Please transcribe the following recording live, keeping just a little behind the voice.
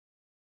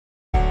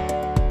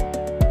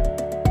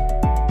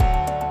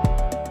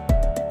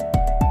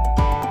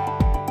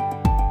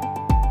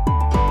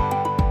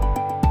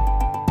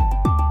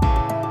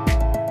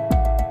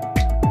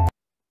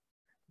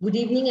Good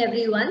evening,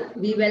 everyone.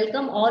 We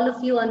welcome all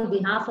of you on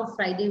behalf of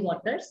Friday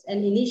Waters,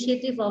 an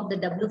initiative of the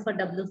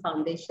W4W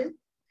Foundation.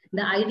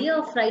 The idea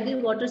of Friday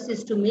Waters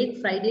is to make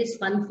Fridays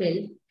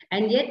fun-filled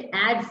and yet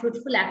add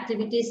fruitful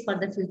activities for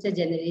the future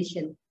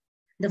generation.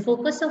 The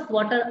focus of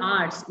Water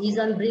Arts is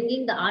on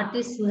bringing the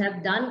artists who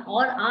have done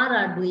or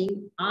are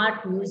doing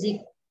art,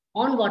 music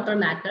on water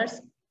matters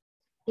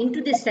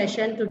into this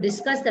session to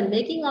discuss the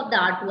making of the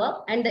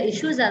artwork and the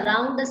issues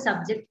around the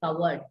subject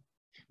covered.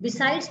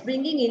 Besides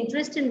bringing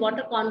interest in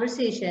water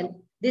conversation,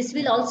 this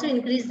will also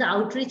increase the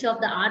outreach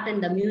of the art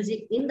and the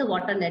music in the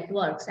water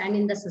networks and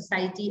in the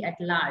society at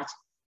large.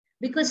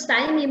 Because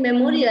time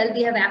immemorial,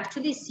 we have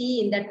actually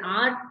seen that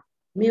art,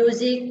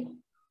 music,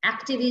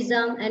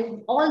 activism,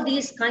 and all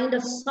these kind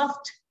of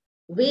soft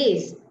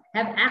ways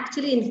have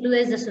actually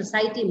influenced the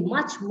society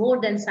much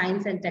more than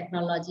science and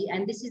technology.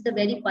 And this is the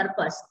very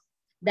purpose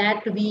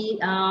that we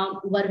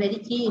were very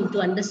keen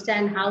to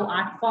understand how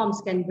art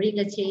forms can bring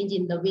a change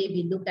in the way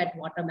we look at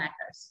water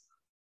matters.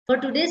 For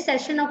today's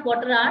session of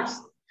Water Arts,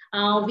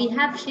 we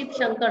have Shib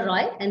Shankar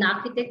Roy, an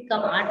architect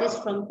come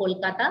artist from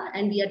Kolkata,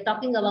 and we are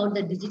talking about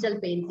the digital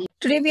painting.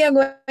 Today we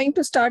are going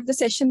to start the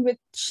session with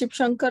Shib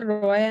Shankar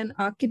Roy, an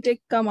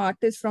architect come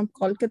artist from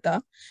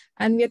Kolkata,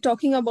 and we are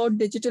talking about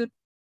digital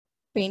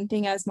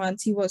painting as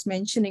Mansee was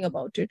mentioning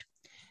about it.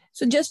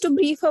 So just to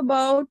brief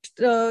about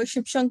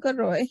Shib Shankar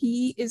Roy,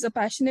 he is a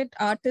passionate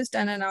artist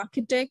and an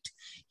architect.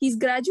 He's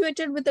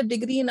graduated with a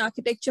degree in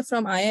architecture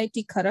from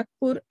IIT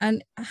Kharagpur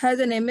and has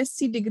an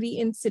MSc degree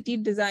in city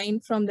design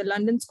from the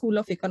London School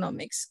of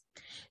Economics.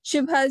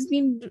 Shib has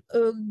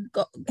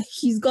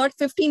he's got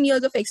 15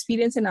 years of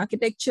experience in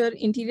architecture,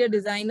 interior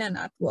design and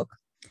artwork.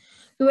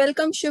 So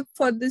welcome Shib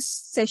for this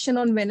session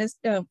on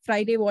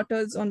Friday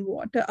Waters on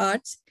Water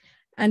Arts.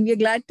 And we're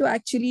glad to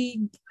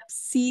actually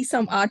see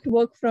some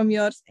artwork from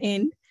your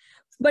end.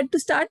 But to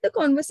start the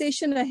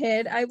conversation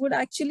ahead, I would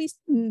actually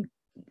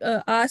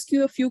ask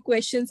you a few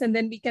questions and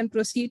then we can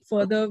proceed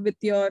further with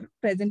your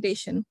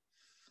presentation.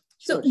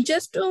 So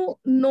just to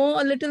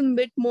know a little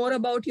bit more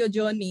about your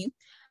journey,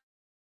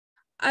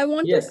 I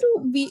wanted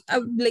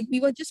we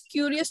were just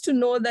curious to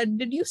know that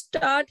did you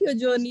start your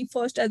journey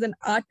first as an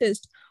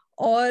artist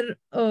or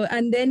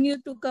and then you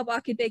took up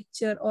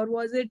architecture, or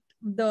was it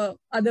the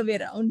other way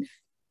around?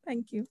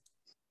 Thank you.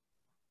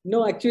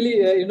 No,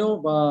 actually,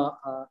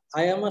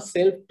 I am a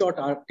self-taught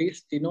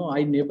artist.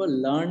 I never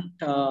learned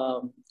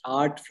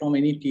art from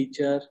any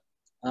teacher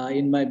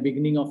in my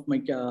beginning of my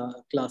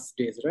class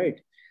days, right?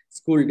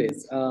 School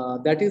days.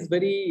 That is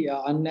very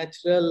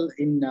unnatural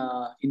in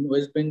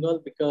West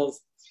Bengal, because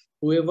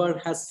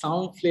whoever has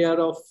some flair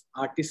of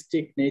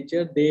artistic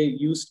nature, they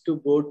used to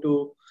go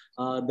to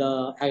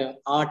the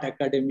art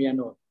academy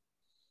and all.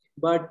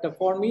 But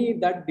for me,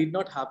 that did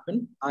not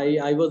happen.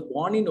 I was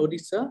born in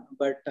Odisha,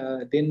 but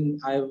then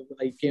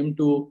I came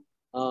to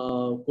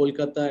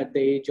Kolkata at the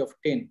age of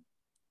 10.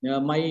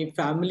 My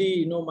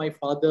family, my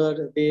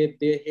father,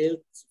 they hail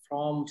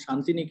from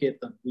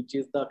Shantiniketan, which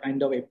is the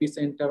kind of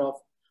epicenter of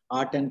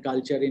art and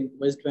culture in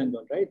West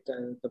Bengal, right?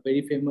 The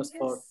very famous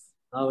for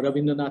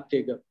Rabindranath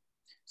Tagore.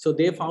 So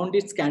they found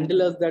it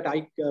scandalous that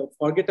I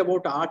forget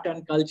about art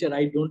and culture.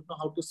 I don't know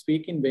how to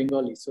speak in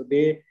Bengali. So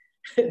they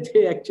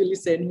actually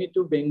sent me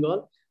to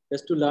Bengal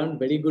just to learn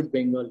very good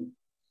Bengali.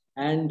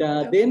 And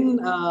then,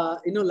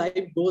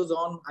 life goes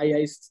on.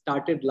 I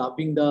started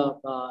loving the,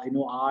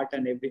 art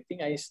and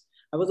everything. I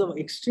was an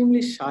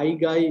extremely shy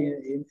guy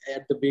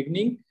at the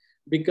beginning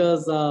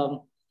because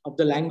of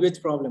the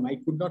language problem. I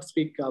could not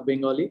speak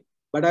Bengali,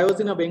 but I was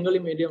in a Bengali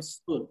medium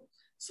school.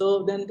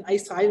 So then I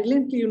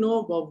silently,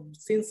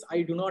 since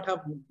I do not have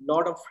a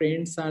lot of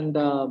friends and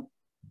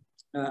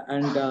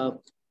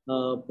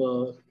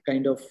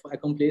kind of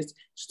accomplished.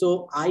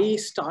 So I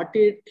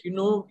started,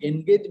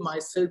 engage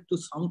myself to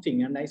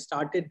something, and I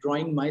started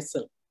drawing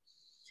myself.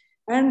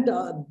 And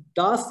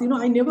thus,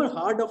 I never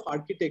heard of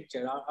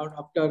architecture.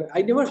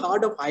 I never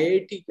heard of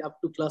IIT up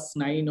to class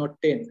 9 or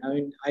 10. I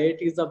mean,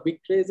 IIT is a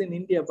big craze in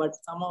India, but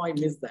somehow I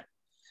missed that.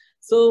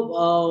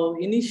 So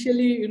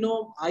initially,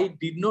 I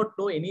did not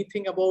know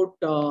anything about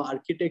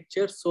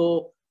architecture.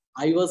 So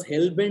I was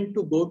hell-bent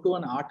to go to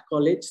an art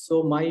college.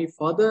 So my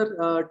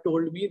father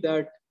told me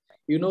that,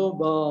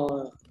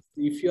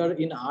 if you are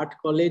in art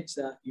college,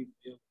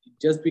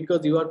 just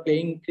because you are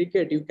playing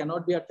cricket, you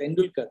cannot be a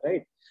Tendulkar,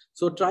 right?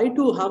 So try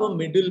to have a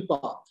middle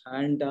path.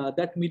 And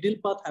that middle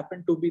path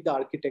happened to be the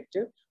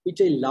architecture,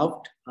 which I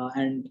loved.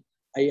 And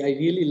I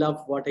really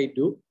love what I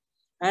do.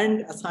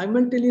 And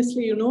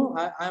simultaneously,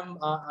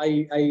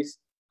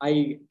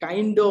 I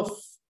kind of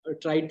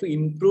try to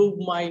improve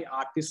my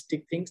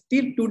artistic things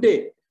till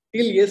today.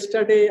 Till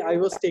yesterday, I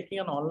was taking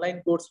an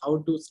online course how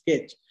to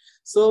sketch.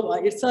 So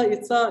it's a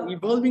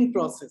evolving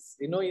process.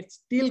 It's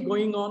still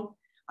going on.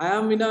 I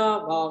am in a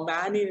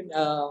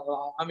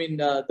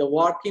the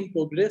work in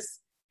progress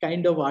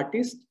kind of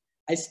artist.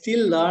 I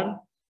still learn.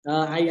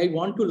 I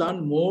want to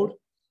learn more,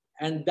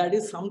 and that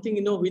is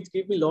something which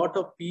gives me a lot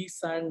of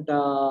peace and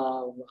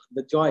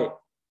the joy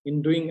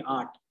in doing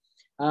art.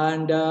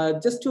 And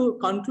just to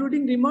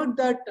concluding remark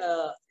that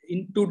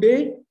in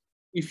today,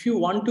 if you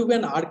want to be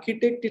an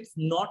architect, it's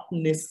not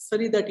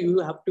necessary that you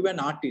have to be an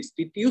artist.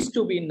 It used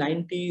to be in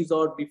 90s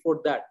or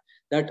before that,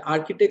 that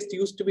architects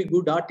used to be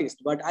good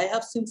artists. But I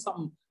have seen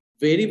some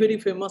very, very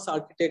famous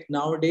architects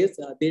nowadays.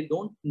 They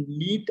don't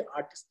need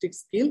artistic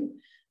skill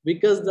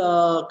because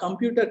the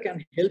computer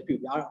can help you,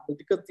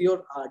 because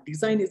your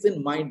design is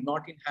in mind,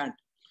 not in hand.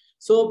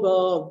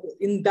 So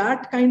in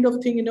that kind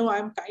of thing,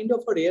 I'm kind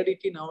of a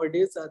rarity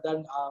nowadays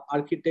than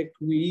architect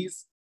who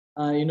is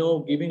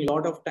giving a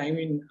lot of time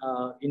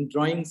in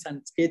drawings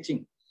and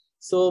sketching.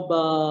 So,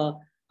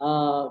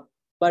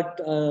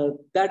 but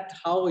that's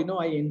how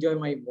I enjoy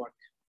my work.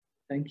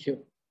 Thank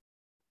you.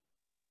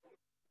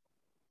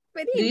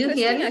 Very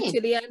interesting,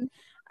 actually, and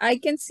I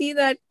can see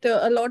that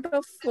a lot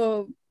of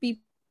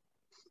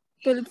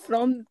people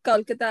from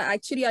Kolkata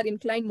actually are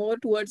inclined more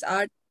towards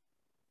art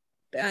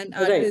and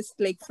artists,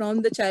 like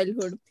from the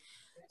childhood.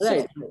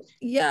 So,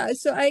 yeah,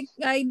 so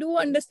I do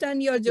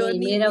understand your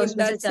journey in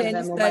that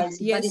sense that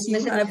yes,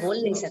 you have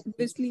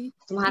obviously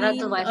seen a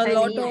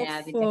lot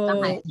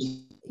of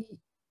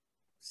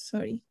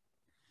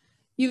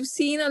you've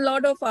seen a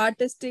lot of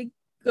artistic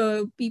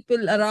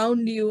people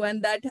around you,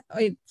 and that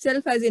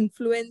itself has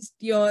influenced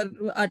your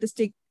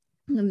artistic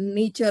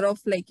nature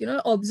of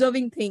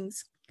observing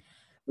things.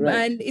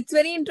 And it's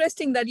very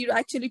interesting that you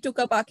actually took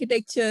up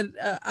architecture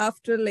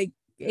after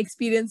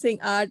experiencing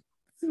art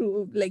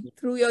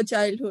through your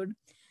childhood.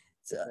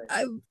 So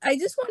I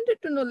just wanted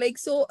to know,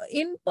 so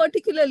in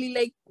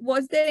particularly,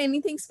 was there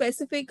anything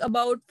specific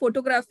about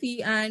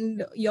photography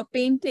and your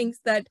paintings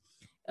that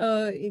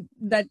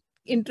that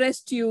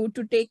interest you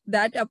to take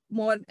that up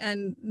more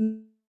and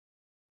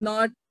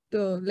not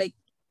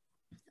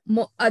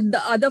more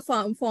the other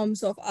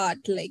forms of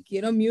art,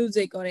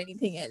 music or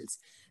anything else?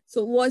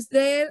 So was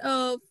there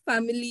a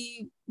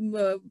family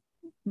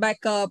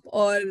backup,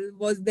 or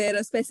was there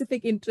a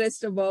specific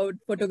interest about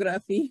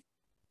photography?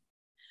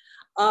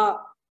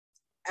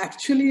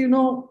 Actually,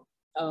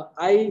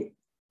 I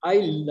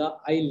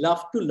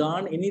love to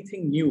learn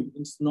anything new.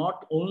 It's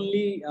not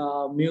only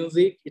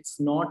music, it's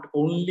not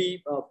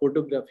only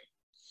photography.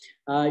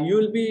 You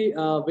will be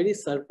very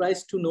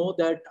surprised to know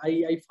that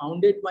I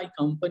founded my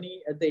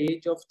company at the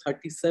age of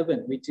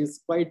 37, which is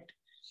quite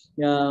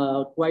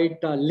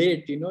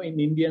late, in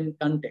Indian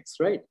context,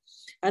 right?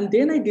 And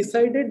then I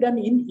decided that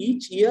in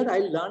each year I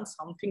learned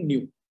something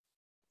new,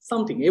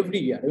 something every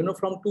year.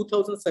 From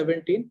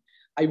 2017,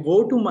 I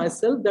vowed to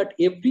myself that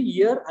every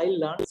year I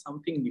learned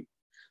something new.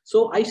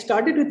 So I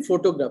started with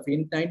photography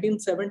in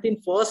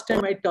 1917. First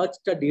time I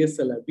touched a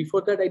DSLR.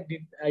 Before that,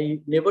 I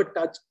never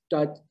touched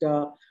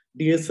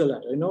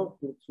DSLR,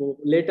 so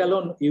let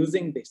alone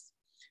using this.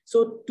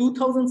 So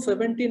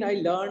 2017, I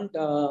learned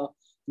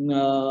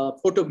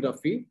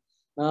photography.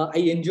 I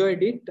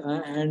enjoyed it,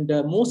 and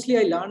mostly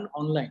I learned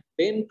online.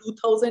 Then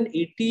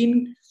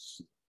 2018,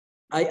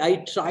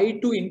 I try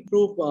to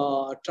improve,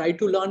 try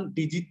to learn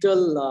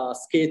digital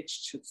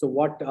sketch. So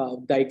what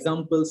the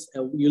examples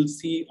you'll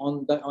see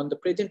on the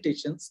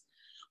presentations,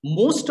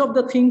 most of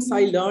the things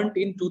I learned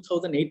in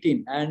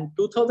 2018 and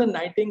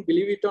 2019,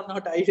 believe it or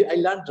not, I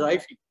learned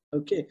driving.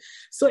 Okay,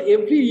 so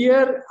every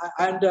year,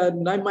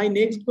 and my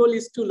next goal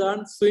is to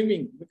learn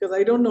swimming because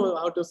I don't know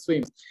how to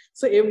swim.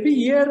 So every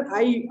year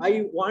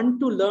I want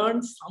to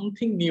learn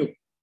something new,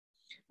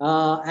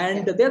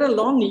 and there are a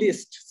long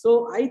list.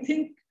 So I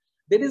think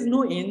there is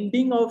no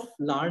ending of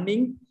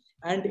learning,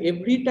 and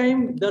every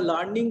time the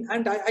learning,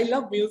 and I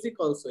love music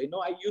also.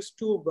 I used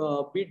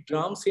to beat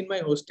drums in my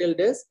hostel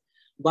days,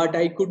 but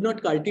I could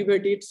not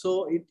cultivate it,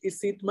 so it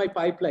is in my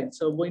pipeline.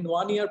 So in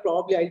 1 year,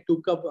 probably I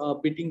took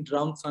up beating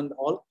drums and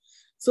all.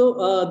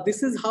 So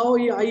this is how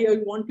I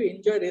want to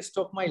enjoy rest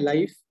of my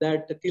life,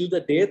 that till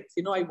the death,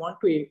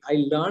 I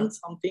learned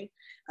something.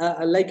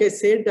 Like I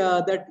said,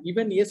 that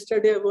even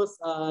yesterday I was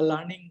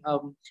learning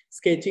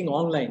sketching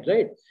online,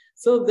 right?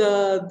 So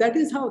that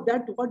is how,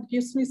 what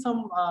gives me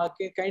some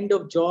kind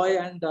of joy,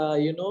 and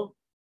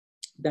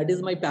that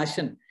is my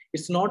passion.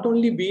 It's not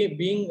only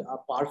being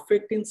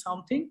perfect in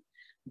something,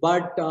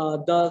 but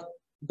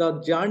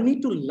the journey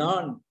to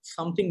learn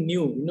something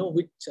new,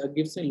 which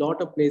gives me a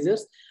lot of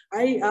pleasures.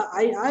 I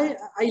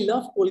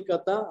love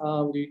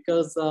Kolkata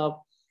because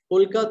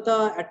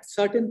Kolkata at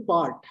certain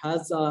part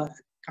has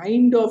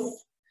kind of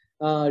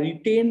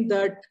retained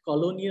that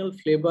colonial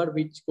flavor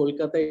which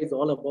Kolkata is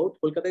all about.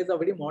 Kolkata is a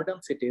very modern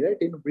city, right?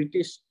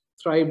 British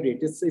thrived it.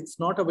 It's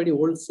not a very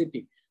old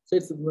city. So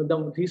it's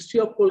the history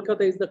of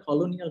Kolkata is the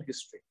colonial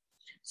history.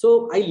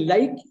 So I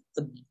like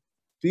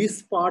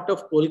this part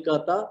of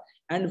Kolkata.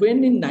 And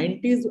when in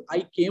 90s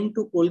I came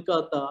to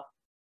Kolkata,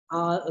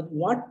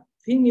 what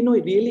thing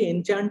really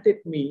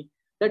enchanted me,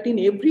 that in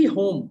every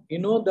home,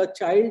 the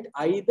child,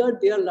 either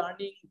they are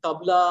learning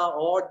tabla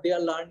or they are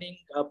learning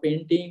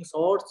paintings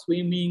or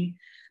swimming.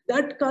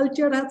 That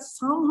culture has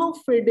somehow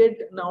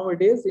faded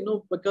nowadays,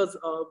 because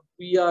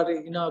we are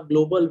in a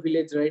global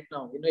village right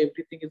now.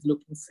 Everything is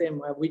looking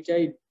same, which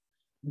I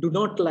do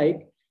not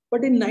like.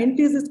 But in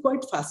 90s, it's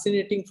quite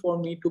fascinating for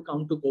me to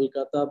come to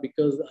Kolkata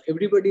because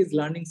everybody is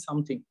learning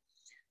something.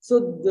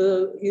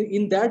 So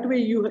in that way,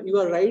 you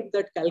are right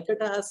that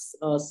Calcutta has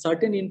a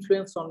certain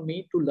influence on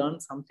me to learn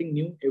something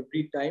new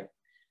every time.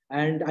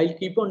 And I'll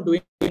keep on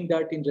doing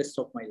that in rest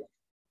of my life.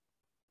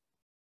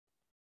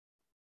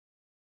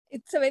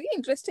 It's a very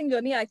interesting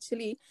journey,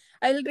 actually.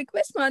 I'll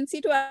request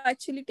Mansee to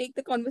actually take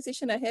the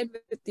conversation ahead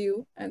with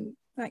you. And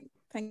thank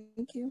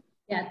you.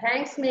 Yeah,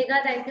 thanks,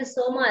 Megha. Thank you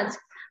so much.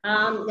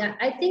 Yeah,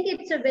 I think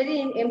it's a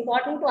very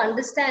important to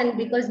understand,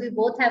 because we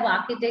both have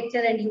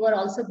architecture and you are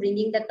also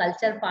bringing the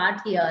culture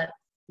part here,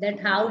 that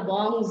how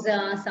bongs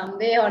some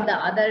way or the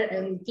other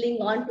cling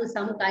on to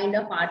some kind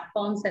of art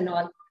forms and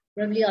all.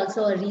 Probably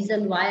also a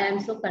reason why I'm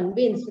so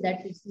convinced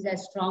that this is a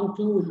strong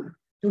tool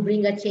to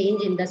bring a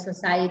change in the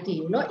society.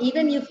 You know,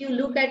 even if you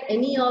look at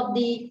any of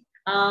the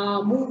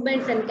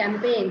movements and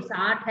campaigns,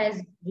 art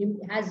has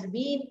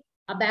been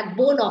a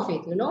backbone of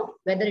it, you know,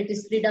 whether it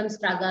is freedom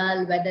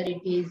struggle, whether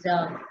it is,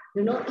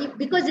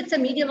 because it's a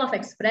medium of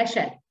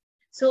expression.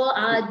 So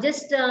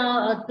just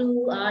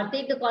to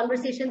take the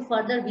conversation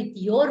further with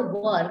your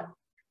work,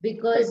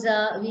 because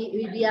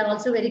we are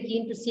also very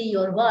keen to see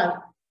your work.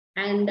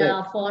 And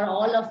for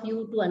all of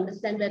you to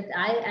understand that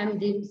I am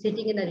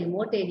sitting in a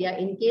remote area.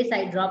 In case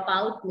I drop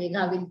out,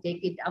 Megha will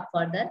take it up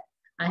further.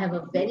 I have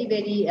a very,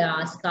 very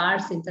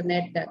scarce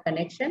internet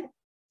connection.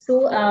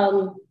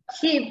 So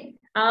Shib,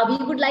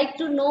 we would like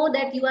to know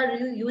that you are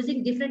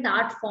using different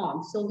art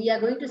forms. So we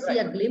are going to see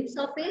a glimpse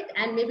of it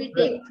and maybe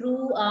take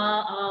through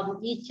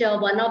each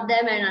one of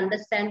them and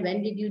understand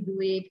when did you do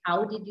it,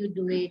 how did you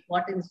do it,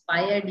 what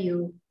inspired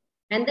you.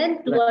 And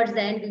then towards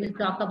the end, we will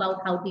talk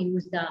about how to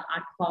use the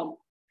art form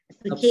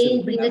to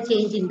change, bring a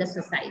change in the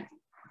society.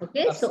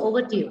 Okay, so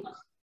over to you.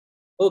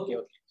 Okay.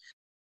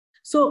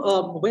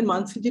 So when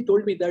Mansee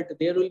told me that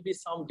there will be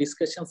some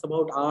discussions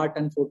about art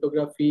and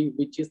photography,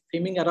 which is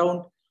theming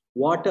around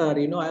water,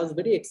 you know, I was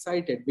very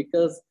excited,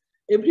 because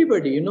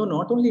everybody, you know,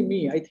 not only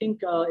me, I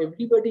think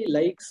everybody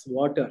likes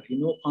water, you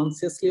know,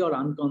 consciously or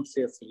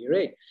unconsciously,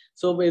 right?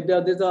 So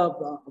there's a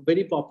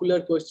very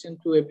popular question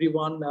to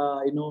everyone,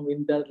 you know,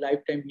 in their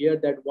lifetime here,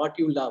 that what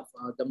you love,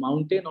 the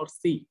mountain or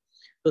sea?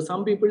 So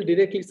some people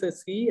directly say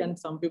sea and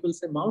some people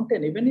say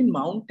mountain. Even in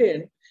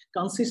mountain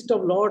consists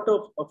of a lot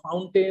of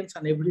fountains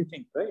and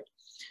everything, right?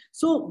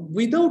 So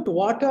without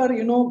water,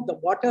 you know, the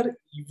water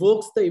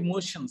evokes the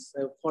emotions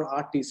for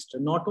artists,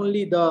 not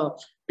only the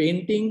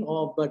painting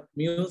but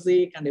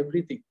music and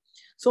everything.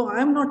 So I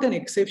am not an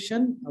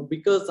exception,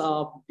 because,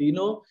 you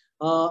know,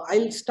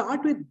 I'll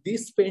start with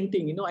this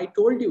painting. You know, I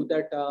told you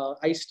that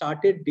I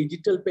started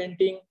digital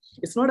painting.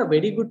 It's not a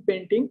very good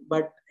painting,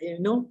 but, you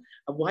know,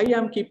 why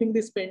I'm keeping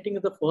this painting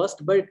as the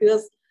first, but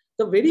because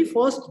the very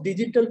first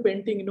digital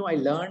painting, you know, I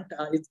learned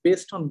it's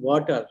based on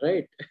water,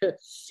 right? There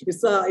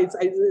is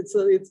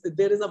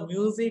a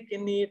music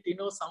in it, you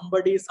know, some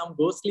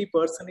ghostly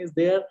person is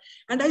there.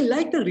 And I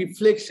like the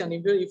reflection.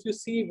 If you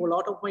see a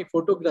lot of my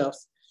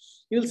photographs,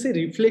 you'll see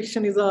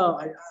reflection is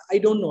I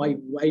don't know.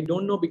 I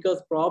don't know,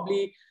 because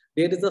probably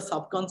there is a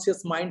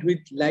subconscious mind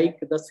which like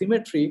the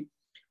symmetry,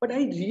 but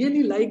I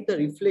really like the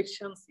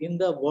reflections in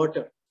the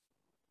water.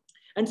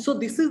 And so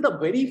this is the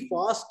very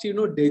fast, you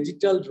know,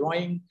 digital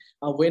drawing.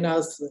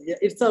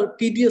 It's a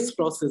tedious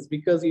process,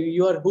 because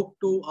you are hooked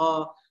to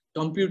a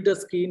computer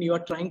screen. You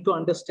are trying to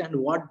understand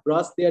what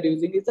brush they are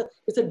using.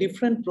 It's a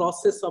different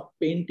process of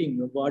painting.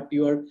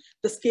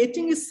 The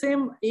sketching is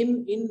same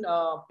in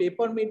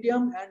paper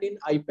medium and in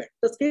iPad.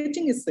 The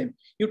sketching is same.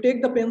 You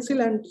take the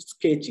pencil and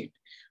sketch it,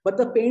 but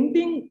the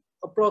painting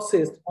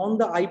process on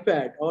the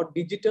iPad or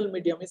digital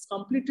medium is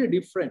completely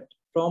different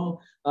from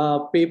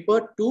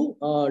paper to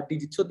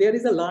digital. So there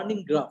is a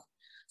learning graph.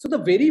 So the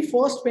very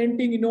first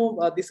painting, you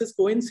know, this is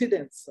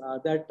coincidence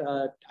that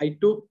I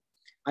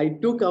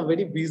took a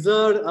very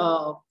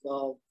bizarre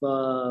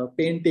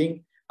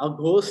painting. A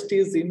ghost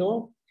is, you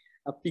know,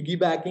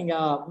 piggybacking,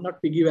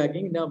 not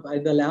piggybacking, you know, by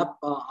the lap,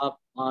 a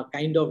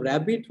kind of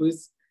rabbit who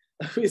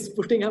is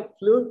putting a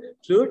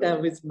flute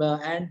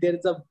and there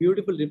is a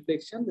beautiful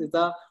reflection.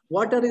 The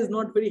water is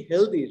not very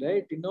healthy,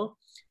 right? You know,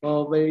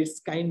 where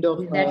it's kind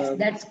of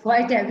that's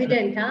quite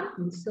evident, huh?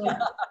 So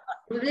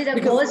probably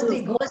the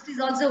ghost is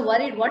also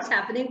worried what's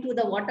happening to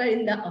the water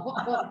in the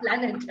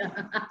planet.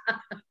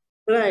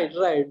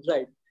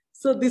 Right.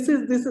 So this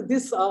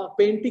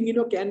painting, you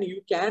know,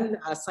 you can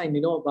assign,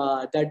 you know,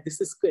 that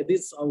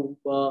this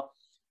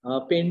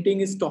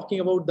painting is talking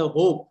about the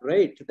hope,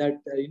 right?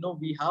 That you know,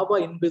 we have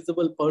an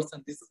invisible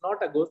person. This is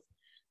not a ghost.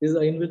 This is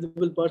an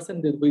invisible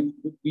person. That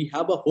we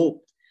have a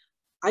hope.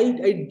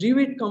 I drew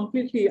it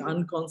completely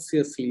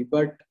unconsciously,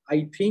 but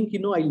I think, you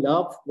know, I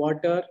love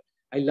water.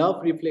 I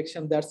love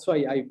reflection. That's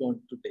why I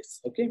want to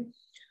this. Okay.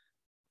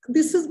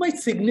 This is my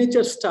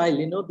signature style.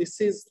 You know, this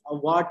is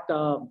what.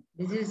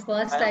 This is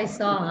first I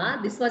saw,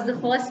 huh? This was the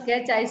first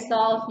sketch I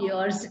saw of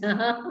yours.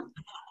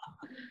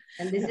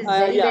 And this is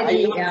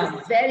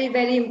very,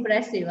 very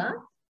impressive, huh?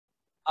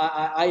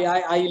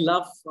 I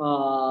love,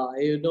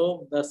 you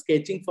know, the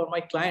sketching for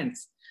my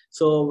clients.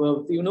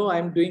 So,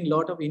 I'm doing a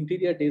lot of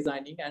interior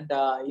designing, and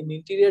in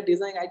interior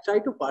design, I try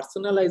to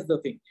personalize the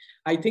thing.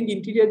 I think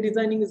interior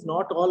designing is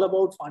not all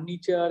about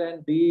furniture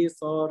and this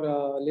or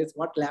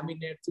what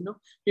laminates,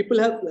 people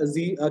have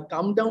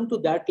come down to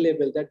that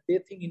level that they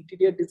think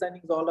interior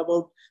designing is all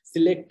about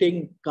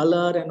selecting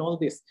color and all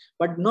this,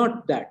 but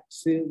not that.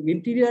 So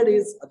interior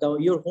is,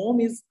 your home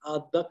is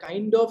the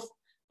kind of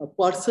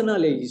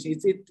personalization.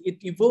 It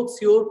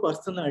evokes your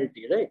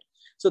personality, right?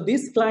 So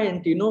this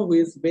client, who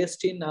is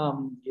based in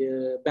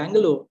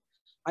Bangalore,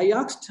 I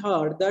asked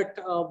her that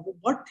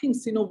what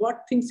things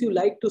you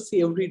like to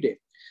see every day.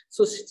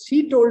 So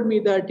she told me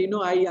that,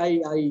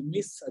 I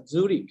miss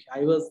Zurich.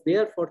 I was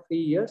there for 3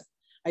 years.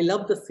 I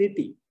love the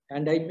city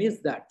and I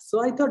miss that.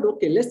 So I thought,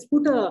 okay, let's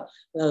put a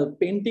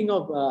painting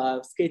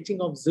of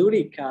sketching of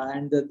Zurich,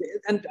 and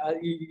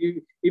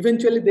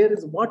eventually there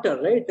is water,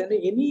 right? And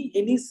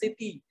any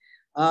city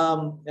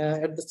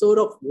at the shore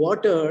of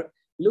water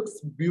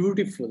looks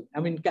beautiful. I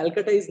mean,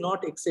 Calcutta is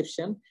not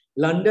exception.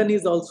 London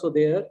is also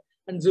there,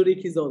 and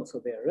Zurich is also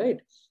there,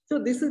 right? So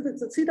this is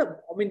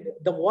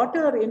the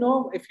water.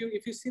 If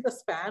you see the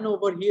span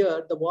over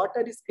here, the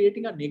water is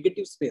creating a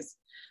negative space.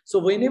 So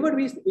whenever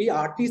we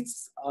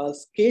artists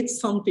sketch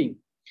something,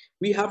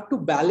 we have to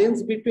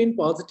balance between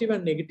positive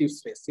and negative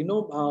space.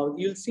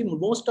 You'll see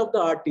most of the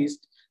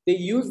artists, they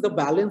use the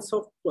balance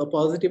of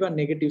positive and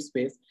negative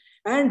space.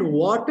 And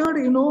water,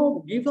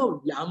 give a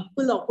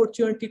ample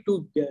opportunity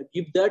to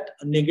give that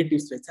negative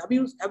space.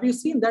 Have you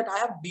seen that? I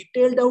have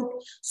detailed out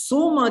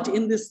so much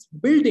in these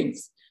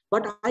buildings,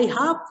 but I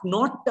have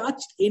not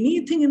touched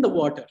anything in the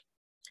water,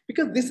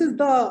 because this is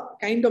the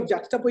kind of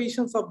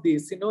juxtapositions of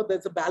this.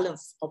 There's a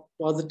balance of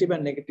positive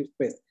and negative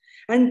space.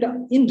 And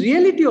in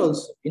reality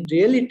also,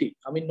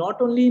 I mean,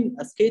 not only in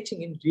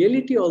sketching, in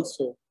reality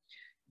also,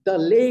 the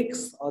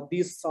lakes,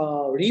 these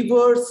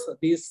rivers,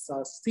 these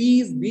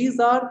seas, these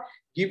are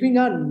giving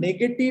a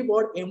negative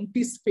or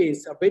empty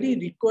space, a very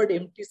required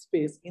empty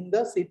space in the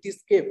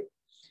cityscape.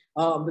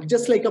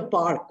 Just like a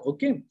park,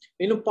 okay?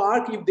 In a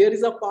park, if there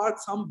is a park,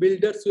 some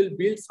builders will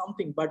build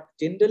something, but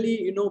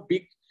generally,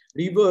 big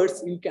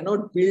rivers, you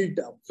cannot build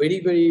very,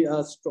 very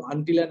strong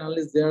until and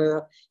unless there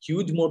are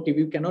huge motive.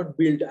 You cannot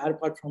build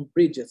apart from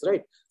bridges,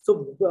 right?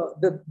 So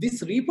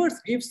this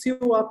rivers gives you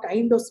a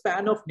kind of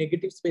span of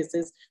negative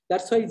spaces.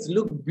 That's why it's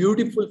look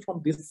beautiful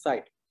from this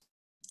side.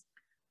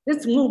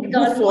 Let's move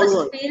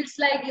forward. Feels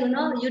like,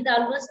 it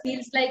almost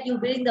feels like you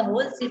bring the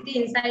whole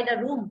city inside a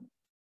room.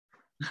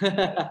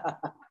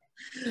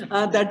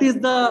 That is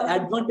the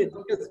advantage,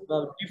 because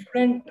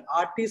different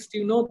artists,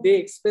 they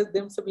express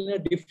themselves in a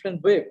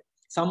different way.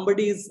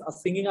 Somebody is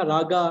singing a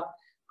raga,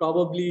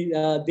 probably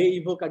they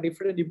evoke a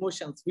different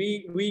emotions.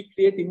 We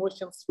create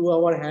emotions through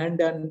our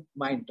hand and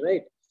mind,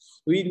 right?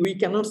 We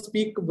cannot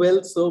speak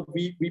well, so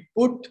we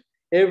put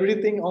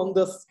everything on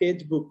the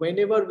sketchbook.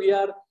 Whenever we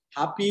are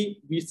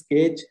happy, we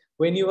sketch.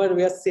 Whenever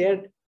we are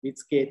sad, we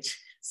sketch.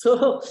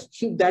 So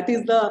that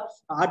is the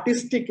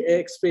artistic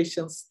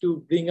expressions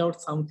to bring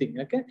out something,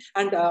 okay?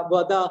 And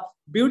the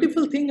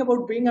beautiful thing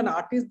about being an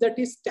artist, that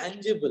is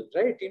tangible,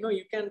 right?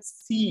 You can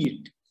see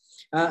it.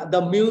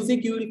 The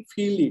music, you will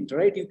feel it,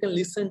 right? You can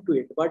listen to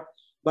it.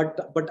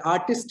 But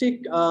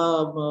artistic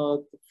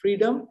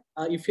freedom,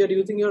 if you're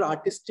using your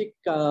artistic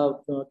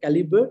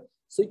caliber,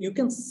 so you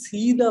can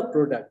see the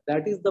product.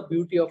 That is the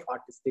beauty of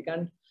artistic.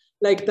 And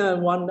like the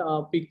one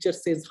picture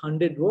says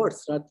 100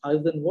 words,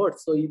 1,000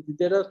 words. So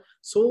there are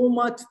so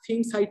much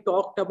things I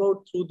talked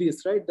about through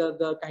this, right?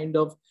 The kind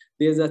of,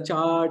 there's a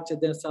church,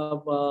 there's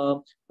some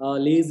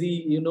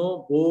lazy,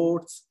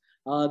 boats.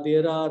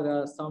 There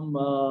are some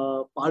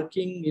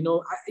parking,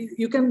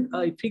 you can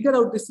figure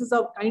out this is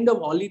a kind of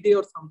holiday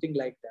or something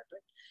like that,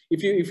 right?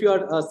 If you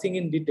are seeing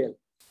in detail.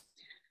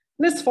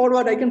 Let's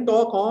forward. I can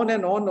talk on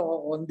and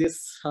on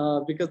this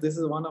because this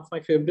is one of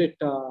my favorite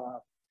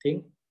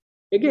thing.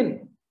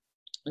 Again,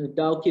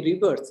 Dauki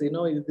rivers,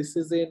 this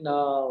is in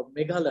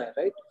Meghalaya,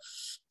 right?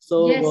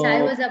 So yes,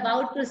 I was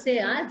about to say,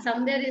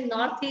 somewhere in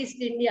Northeast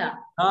India.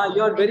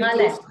 You are very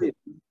close to it.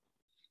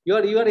 You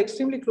are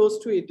extremely close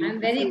to it. I'm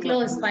very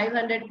close,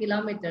 500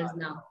 kilometers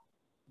now.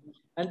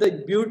 And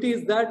the beauty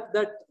is that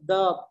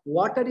the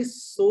water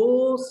is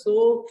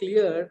so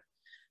clear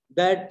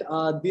that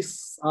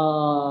this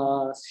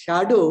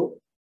shadow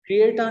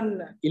create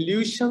an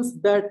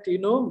illusions that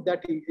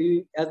that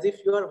as if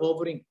you are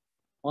hovering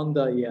on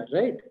the air,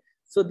 right?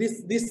 So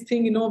this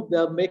thing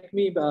make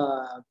me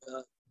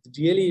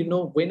really,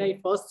 when I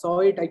first saw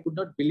it, I could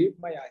not believe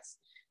my eyes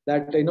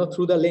that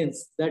through the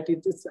lens that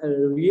it is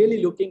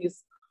really looking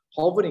is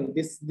hovering.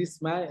 This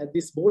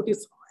boat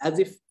is as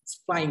if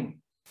it's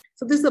flying.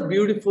 So this is a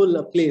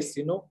beautiful place.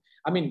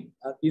 I mean,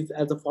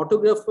 as a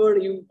photographer,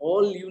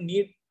 all you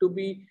need to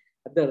be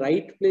at the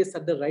right place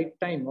at the right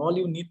time. All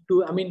you need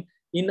to, I mean,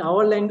 in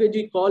our language,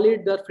 we call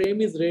it the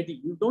frame is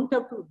ready. You don't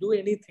have to do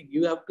anything.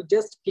 You have to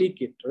just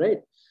click it,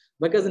 right?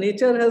 Because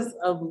nature has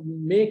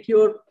make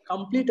your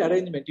complete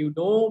arrangement.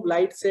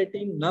 Light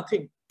setting,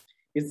 nothing.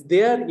 It's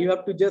there. You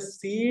have to just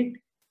see it,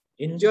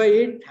 enjoy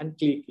it, and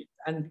click it.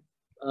 And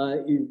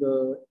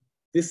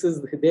this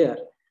is there.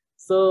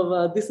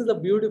 So this is a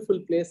beautiful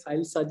place.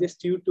 I'll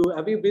suggest you to.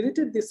 Have you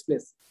visited this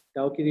place,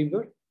 Tauki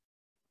River?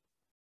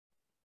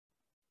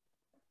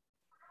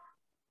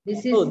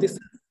 This is. Oh, this is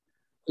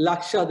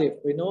Lakshadev,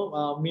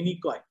 mini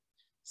koi.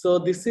 So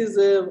this is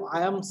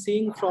I am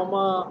seeing from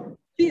a.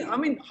 See, I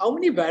mean, how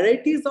many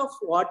varieties of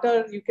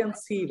water you can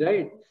see,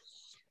 right?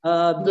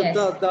 Yes.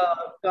 The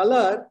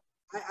color.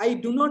 I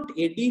do not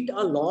edit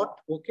a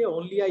lot. Okay,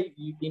 only I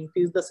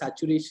increase the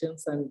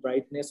saturations and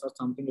brightness or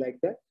something like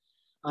that.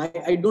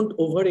 I don't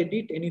over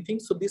edit anything.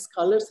 So these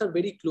colors are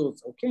very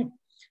close. Okay.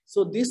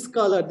 So this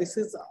color, this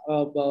is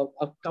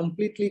a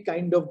completely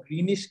kind of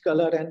greenish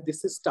color, and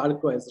this is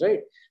turquoise,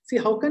 right? See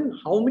how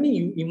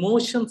many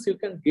emotions you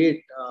can get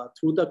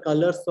through the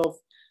colors of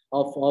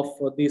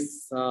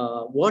this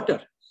water,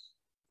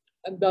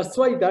 and that's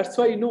why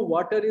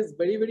water is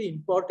very, very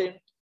important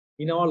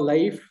in our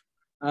life,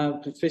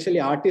 especially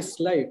artist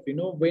life.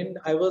 When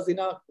I was in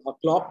a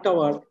clock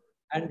tower,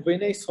 and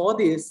when I saw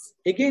this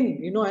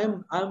again,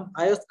 I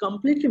was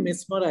completely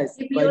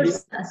mesmerized. If your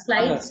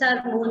slides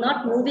are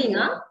not moving,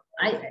 huh?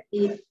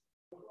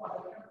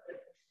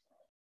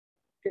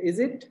 Is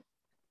it?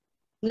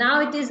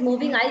 Now it is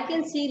moving. I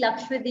can see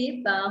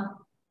Lakshadweep.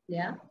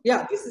 Yeah.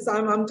 Yeah, this is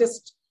I'm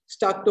just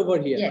stuck over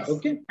here. Yes.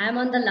 Okay. I'm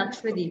on the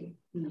Lakshadweep.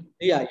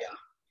 Yeah.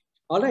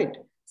 All right.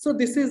 So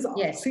this is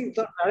see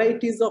the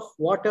varieties of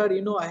water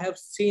I have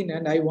seen,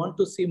 and I want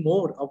to see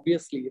more.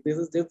 Obviously, this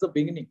is just the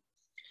beginning.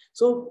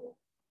 So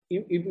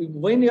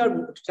when you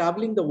are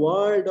traveling the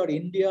world or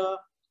India,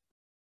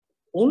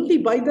 only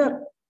by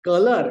the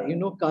color,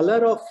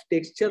 color of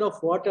texture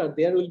of water,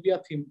 there will be a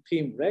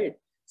theme, right?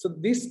 So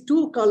these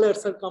two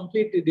colors are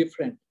completely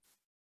different.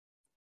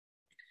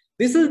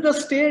 This is the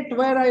state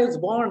where I was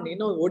born,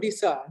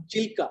 Odisha,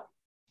 Chilka,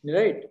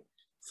 right?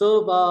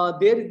 So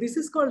this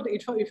is called,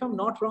 if I'm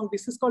not wrong,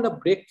 this is called a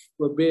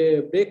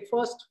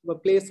breakfast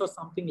place or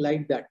something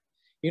like that.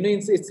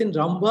 It's in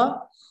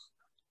Rambha,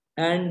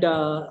 and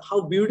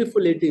how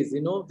beautiful it is.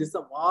 This is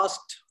a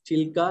vast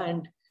Chilka,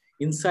 and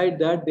inside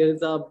that there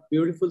is a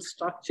beautiful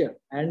structure.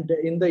 And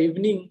in the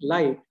evening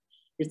light,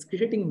 it's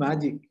creating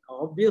magic.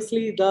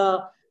 Obviously,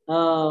 the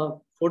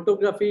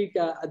photography,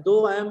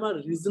 though I am a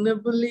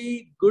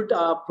reasonably good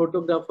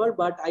photographer,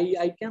 but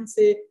I can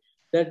say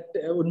that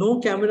no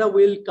camera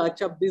will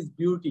catch up this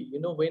beauty,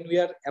 when we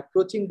are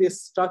approaching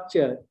this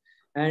structure.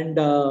 And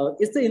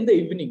it's in the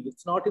evening,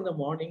 it's not in the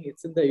morning,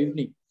 it's in the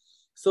evening.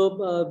 So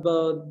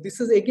this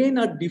is again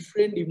a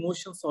different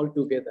emotions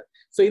altogether.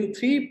 So in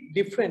 3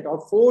 different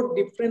or 4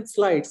 different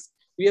slides,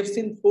 we have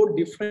seen 4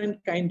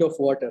 different kind of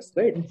waters,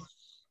 right?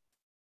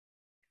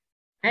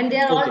 And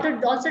there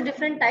are also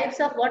different types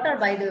of water,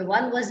 by the way.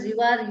 One was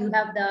river, you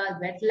have the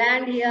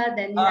wetland here,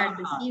 then you had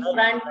the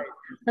seafront.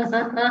 Right.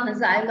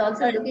 So I'm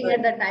also looking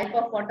at the type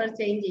of water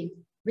changing,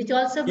 which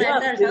also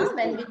matters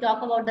when we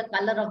talk about the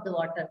color of the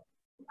water.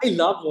 I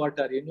love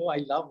water, I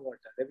love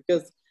water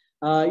because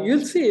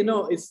you'll see,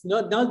 it's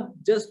not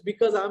just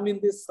because I'm in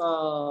this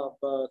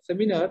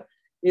seminar.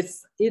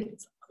 It's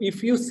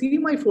if you see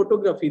my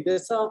photography,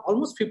 there's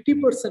almost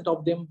 50%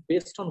 of them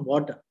based on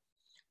water.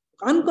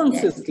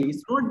 Unconsciously,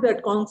 it's not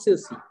that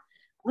consciously.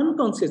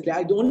 Unconsciously,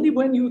 only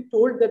when you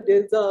told that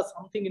there's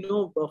something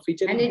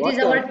featuring and it water.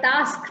 Is our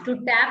task to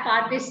tap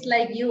artists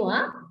like you,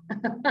 huh?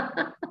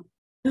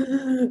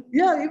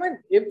 Yeah, even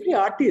every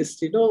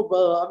artist,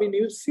 I mean,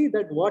 you see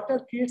that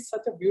water creates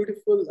such a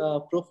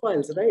beautiful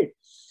profiles, right?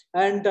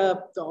 And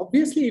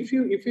obviously, if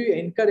you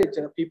encourage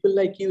people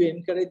like you,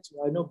 encourage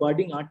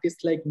budding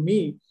artists like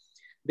me,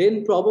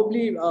 then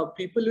probably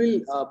people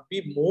will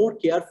be more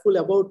careful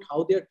about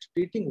how they are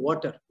treating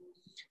water.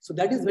 So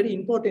that is very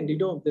important.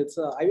 That's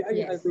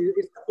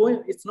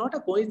it's not a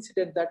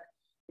coincidence that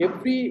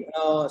every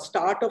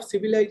start of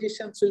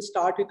civilizations will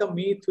start with a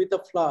myth, with a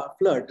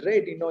flood,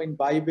 right? In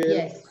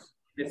Bible,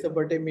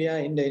 Mesopotamia,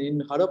 in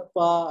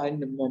Harappa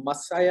and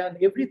Masaya and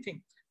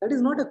everything. That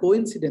is not a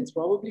coincidence.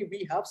 Probably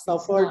we have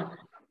suffered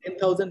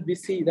 10,000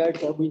 BC, that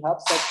we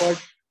have suffered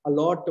a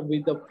lot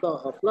with the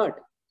flood.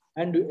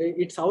 And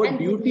it's our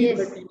duty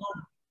that,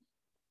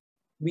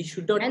 we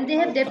should not. And they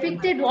have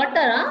depicted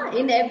water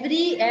in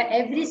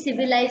every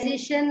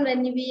civilization.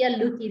 When we are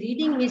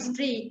reading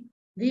history,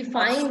 we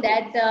find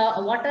that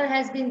water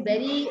has been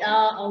very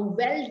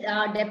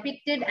well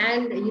depicted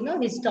and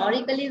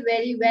historically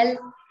very well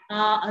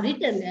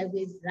written,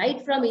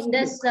 right from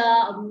Indus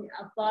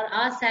for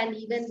us, and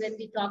even when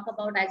we talk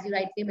about, as you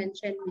rightly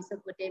mentioned,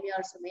 Mesopotamia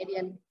or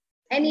Sumerian,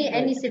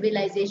 any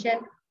civilization,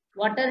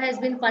 water has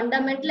been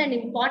fundamental, and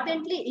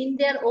importantly in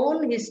their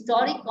own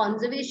historic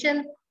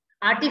conservation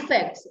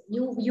artifacts,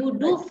 you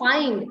do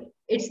find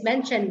it's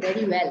mentioned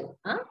very well,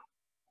 huh?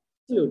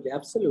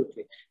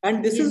 Absolutely.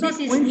 And this is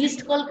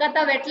East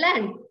Kolkata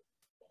wetland.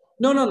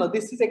 No.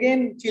 This is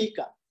again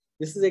Chilka.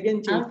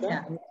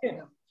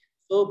 Okay.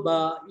 So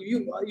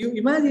you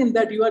imagine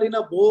that you are in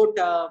a boat,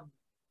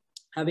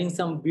 having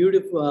some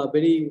beautiful,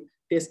 very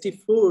tasty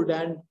food,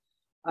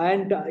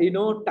 and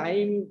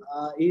time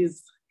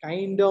is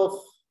kind of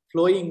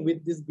flowing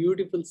with this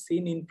beautiful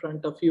scene in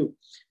front of you.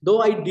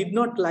 Though I did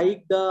not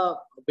like the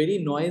very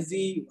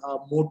noisy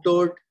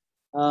motored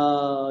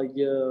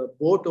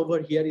boat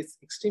over here is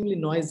extremely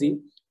noisy.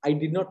 I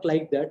did not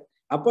like that.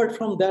 Apart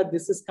from that,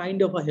 this is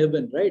kind of a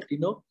heaven, right?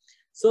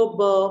 So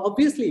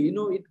obviously,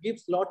 it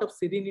gives a lot of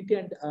serenity,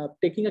 and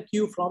taking a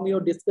cue from your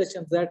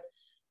discussions that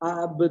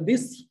but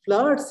this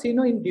floods,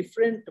 in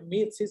different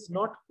myths is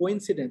not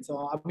coincidence.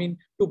 I mean,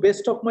 to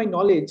best of my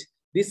knowledge,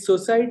 these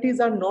societies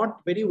are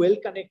not very well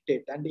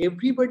connected, and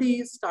everybody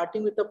is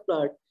starting with a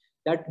flood.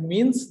 That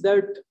means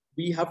that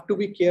we have to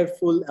be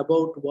careful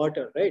about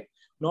water, right?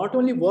 Not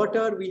only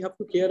water, we have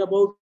to care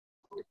about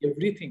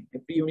everything,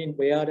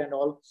 where and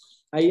all.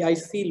 I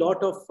see a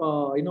lot of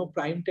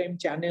prime time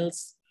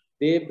channels.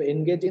 They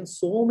engage in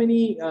so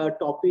many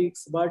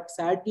topics, but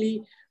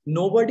sadly,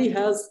 nobody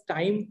has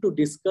time to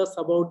discuss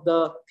about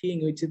the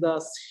thing, which is a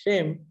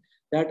shame,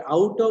 that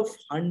out of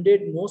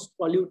 100 most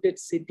polluted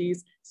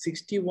cities,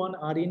 61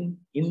 are in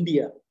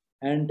India,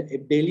 and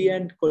Delhi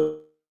and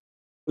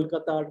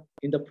Kolkata are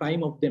in the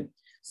prime of them.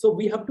 So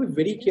we have to be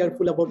very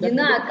careful about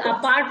that.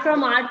 Apart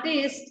from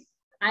artists,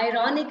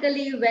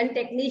 ironically, when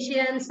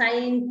technicians,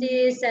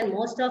 scientists, and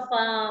most of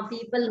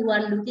people who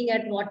are looking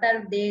at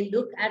water, they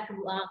look at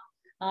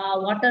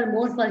water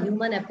more for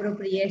human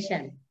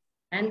appropriation.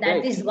 And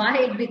that is why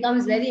it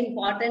becomes very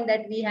important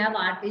that we have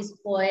artists,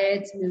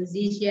 poets,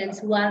 musicians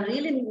who are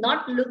really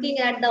not looking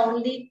at the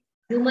only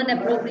human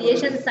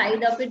appropriation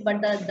side of it,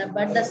 but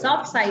the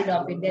soft side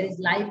of it. There is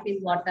life in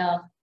water.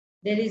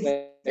 There is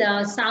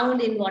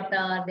sound in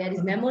water. There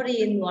is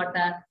memory in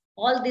water.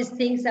 All these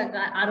things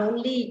are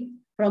only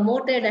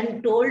promoted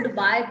and told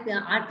by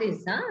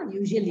artists,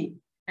 usually.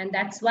 And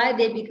that's why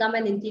they become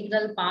an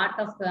integral part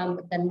of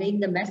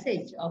conveying the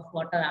message of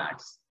water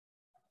arts.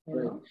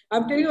 Right.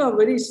 I'm telling you a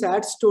very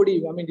sad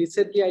story. I mean,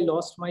 recently I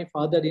lost my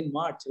father in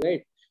March,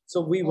 right?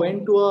 So we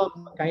went to a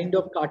kind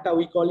of kata,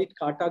 we call it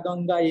kata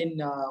ganga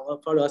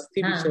for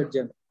Asthi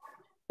Visarjan.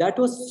 That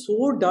was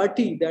so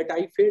dirty that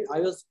I felt I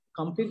was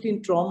completely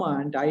in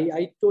trauma, and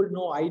I told,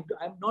 no, I'm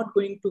not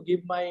going to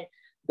give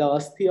the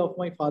Asthi of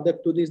my father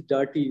to this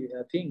dirty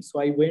thing.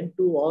 So I went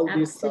to all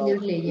this.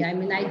 Absolutely. I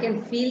mean, I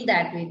can feel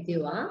that with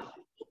you,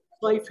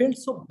 So I felt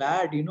so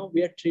bad,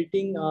 we are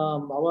treating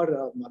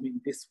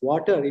this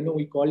water,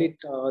 we call it,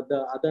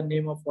 the other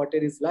name of water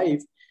is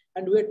life,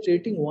 and we are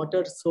treating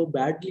water so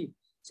badly.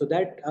 So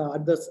that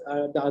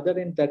the other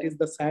end, that is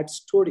the sad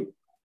story.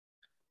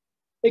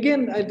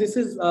 Again, this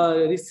is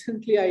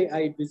recently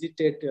I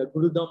visited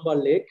Gurudamba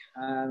Lake,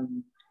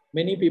 and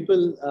many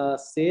people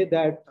say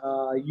that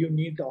you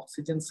need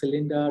oxygen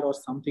cylinder or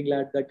something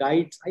like that. The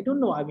guides, I don't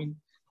know, I mean,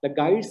 the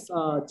guides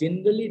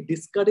generally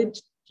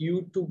discourage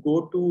you to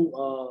go to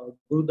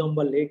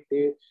Gurudamba Lake.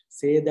 They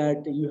say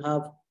that you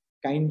have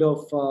kind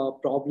of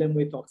problem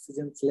with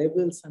oxygen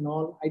levels and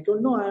all. I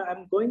don't know,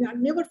 I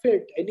never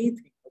felt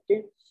anything,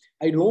 okay?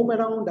 I roam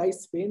around, I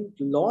spend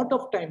a lot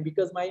of time,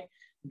 because my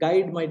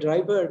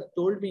driver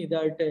told me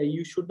that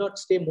you should not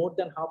stay more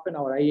than half an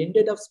hour. I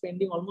ended up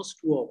spending almost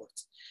 2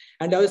 hours.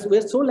 And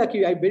we're so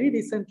lucky. Very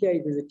recently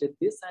I visited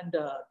this, and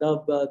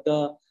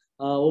the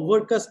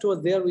overcast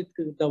was there, with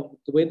the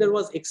weather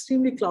was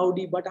extremely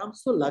cloudy, but I'm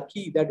so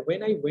lucky that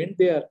when I went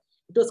there,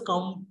 it was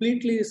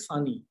completely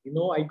sunny.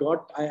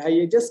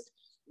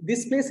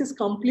 This place is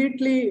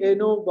completely,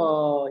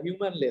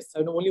 humanless.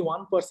 Only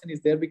one person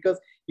is there, because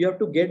you have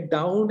to get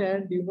down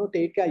and,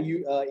 take a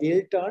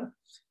L-turn.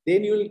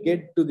 Then you will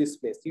get to this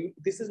place.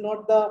 This is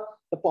not the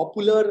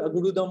popular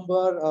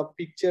Gurudamba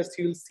pictures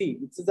you will see.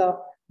 This is a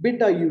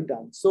bit a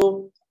U-turn.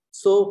 So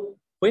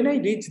when I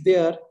reached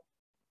there,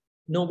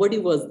 nobody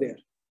was there.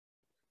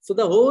 So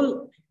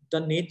the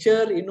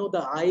nature,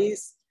 the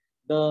ice,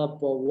 the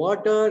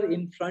water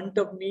in front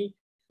of me,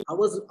 I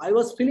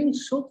was feeling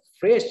so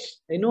fresh.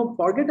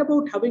 Forget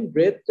about having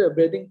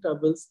breathing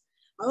troubles.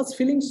 I was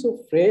feeling so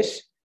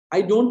fresh.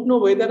 I don't know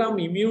whether I'm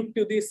immune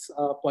to this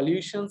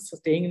pollution,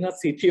 staying in a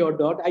city or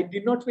not. I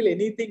did not feel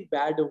anything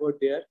bad over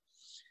there.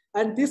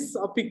 And this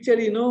picture,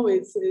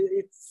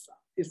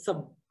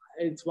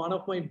 it's one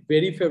of my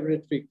very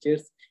favorite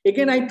pictures.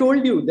 Again, I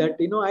told you that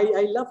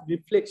I love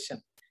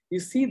reflection. You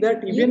see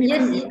that even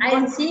if I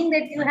am seeing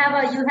that you have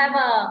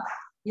a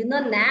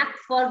knack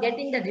for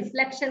getting the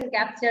reflection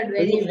captured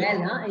very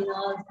well, huh?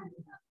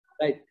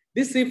 Right.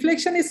 This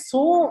reflection is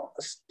so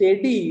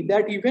steady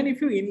that even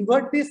if you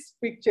invert this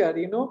picture,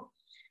 it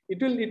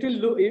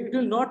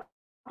will not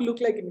look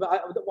like.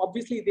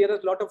 Obviously, there are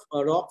a lot of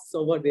rocks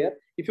over there.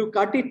 If you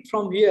cut it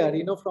from here,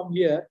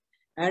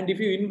 and if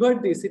you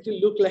invert this, it will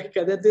look like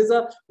that. There's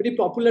a very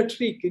popular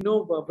trick,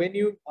 when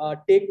you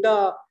take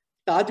the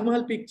Taj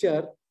Mahal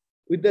picture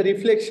with the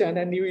reflection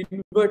and you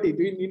invert it.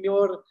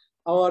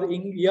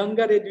 In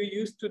younger age, we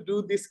used to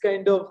do this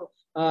kind of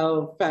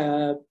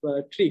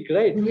trick,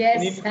 right?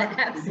 Yes,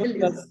 absolutely.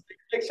 The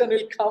reflection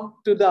will come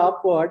to the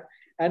upward,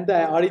 and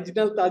the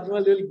original Taj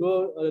Mahal will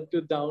go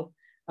to down.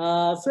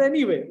 So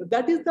anyway,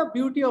 that is the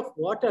beauty of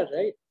water,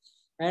 right?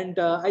 And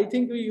I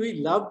think we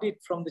loved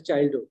it from the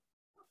childhood.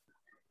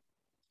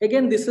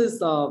 Again, this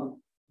is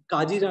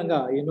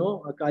Kaziranga.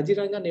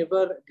 Kaziranga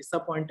never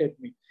disappointed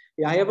me.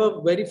 I have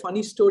a very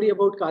funny story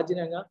about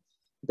Kaziranga.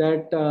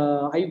 that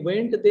I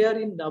went there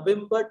in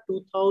November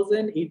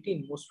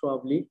 2018, most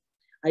probably.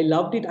 I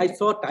loved it. I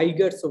saw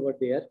tigers over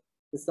there.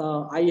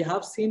 I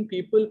have seen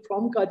people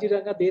from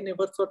Kaziranga, they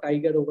never saw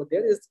tiger over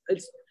there.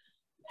 It's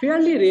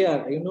fairly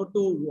rare,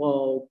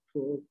 to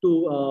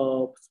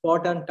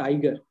spot a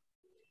tiger.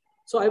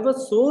 So I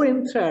was so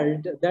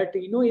enthralled that,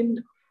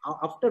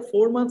 after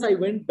 4 months, I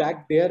went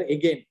back there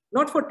again,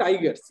 not for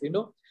tigers,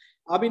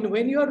 I mean,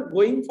 when you are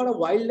going for a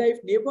wildlife,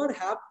 never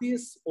have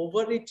this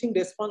overreaching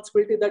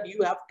responsibility that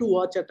you have to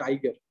watch a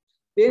tiger.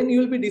 Then you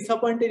will be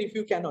disappointed if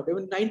you cannot.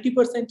 Even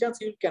 90% chance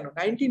you cannot,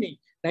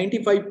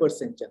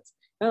 95% chance.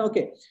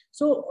 Okay,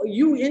 so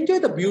you enjoy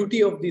the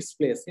beauty of this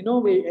place.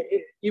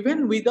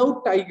 Even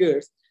without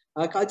tigers,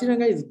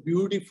 Kaziranga is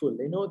beautiful.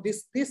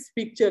 This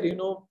picture,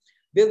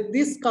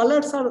 these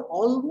colors are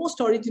almost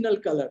original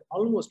color.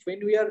 Almost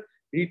when we are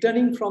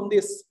returning from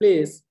this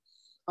place,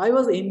 I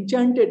was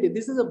enchanted.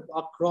 This is a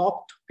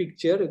cropped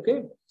picture.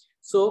 Okay,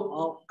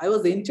 so I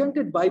was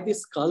enchanted by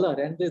this color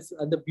and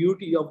the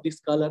beauty of this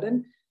color.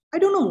 And I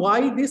don't know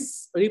why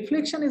this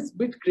reflection is a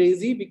bit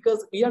crazy,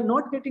 because we are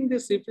not getting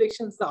this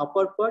reflections the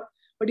upper part,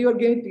 but you are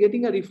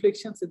getting a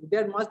reflection.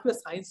 There must be a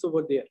science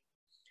over there.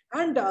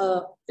 And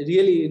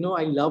really,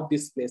 I love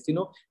this place.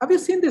 Have you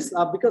seen this?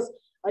 Because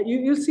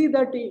you see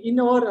that in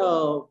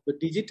our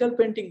digital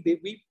painting,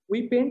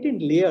 we paint in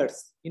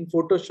layers in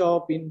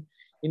Photoshop.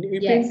 We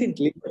paint in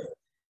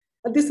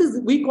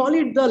layers. We call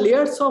it the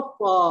layers of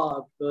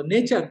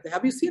nature.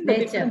 Have you seen the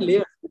different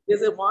layers?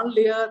 There's a one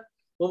layer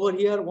over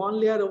here, one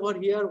layer over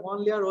here,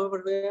 one layer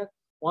over there,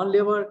 one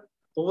layer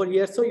over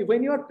here. So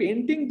when you are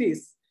painting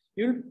this,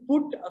 you'll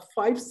put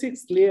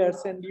 5-6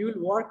 layers and you'll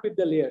work with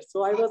the layers.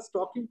 So I was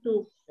talking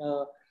to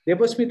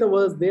Debasmita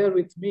was there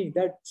with me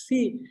that,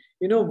 see,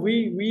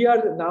 we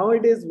are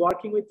nowadays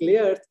working with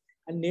layers,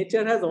 and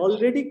nature has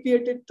already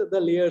created the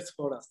layers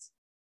for us.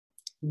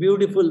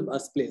 Beautiful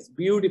place,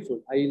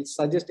 beautiful. I'll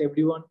suggest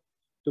everyone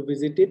to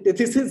visit it.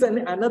 This is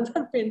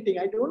another painting.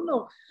 I don't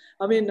know.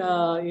 I mean,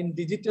 in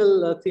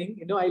digital thing,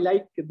 I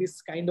like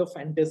this kind of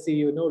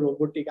fantasy,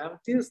 robotic.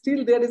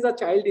 Still there is a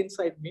child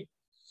inside me.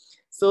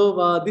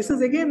 So this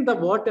is again the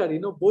water,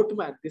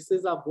 boatman. This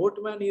is a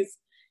boatman is,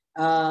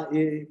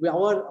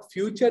 our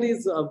future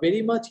is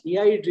very much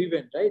AI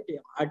driven, right?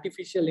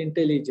 Artificial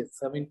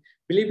intelligence. I mean,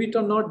 believe it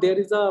or not, there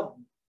is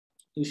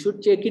you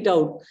should check it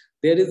out.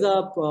 There is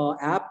a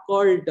app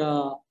called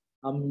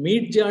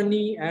Mid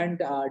Journey and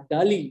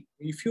DALL-E.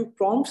 If you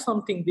prompt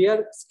something, they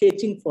are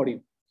sketching for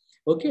you.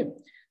 Okay.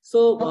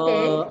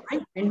 So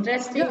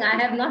interesting. Yeah. I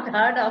have not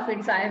heard of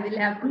it, so I will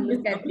have to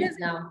look at this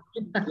now.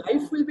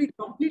 Life will be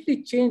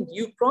completely changed.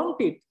 You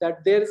prompt it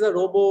that there is a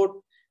robot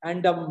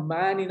and a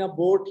man in a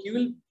boat.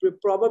 You will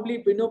probably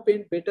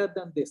paint better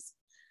than this.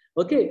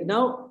 Okay.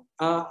 Now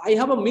I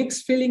have a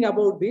mixed feeling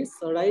about this.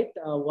 All right.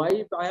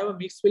 Why I have a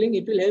mixed feeling?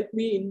 It will help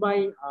me in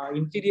my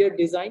interior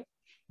design,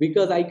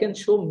 because I can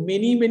show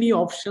many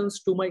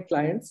options to my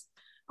clients.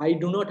 I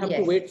do not have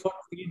to wait for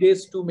 3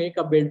 days to make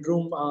a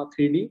bedroom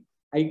 3D.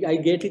 I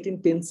get it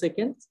in 10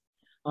 seconds.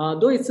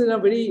 Though it's in a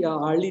very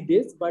early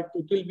days, but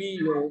it will be,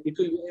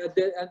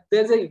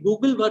 there's a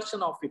Google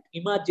version of it,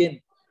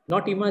 Imagen,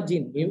 not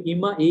Imagine,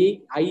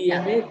 IMAGEN,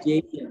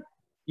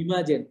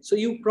 Imagen. So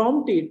you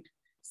prompt it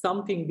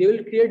something, they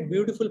will create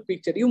beautiful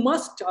picture. You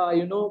must,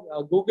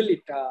 Google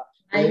it.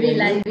 I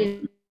will.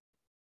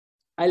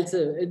 I'll say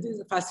it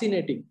is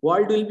fascinating.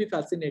 World will be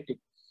fascinating.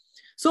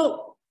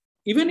 So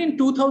even in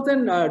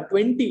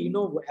 2020,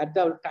 at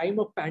the time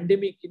of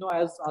pandemic,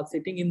 I was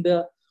sitting in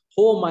the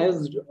home.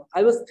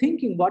 I was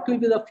thinking, what will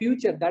be the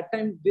future? That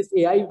time, this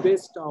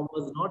AI-based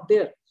was not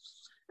there,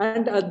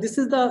 and this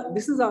is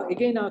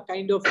again a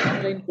kind of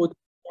online coaching.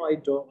 I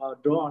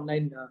draw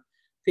online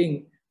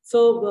thing.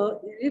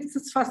 So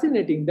it's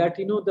fascinating that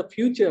the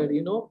future.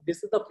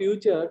 This is the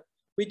future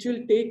which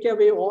will take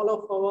away all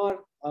of our.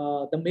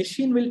 The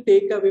machine will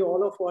take away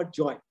all of our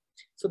joy.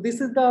 So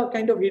this is the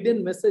kind of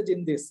hidden message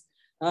in this.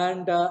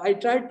 And I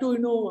tried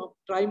to,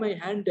 try my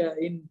hand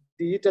in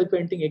digital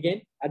painting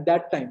again at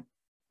that time.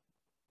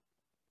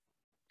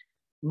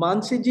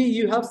 Mansee ji,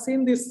 you have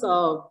seen this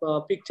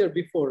picture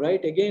before,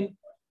 right? Again,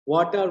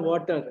 water.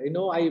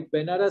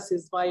 Benares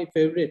is my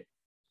favorite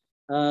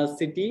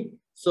city.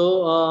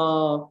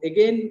 So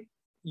again,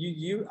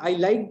 I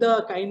like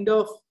the kind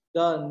of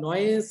the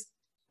noise.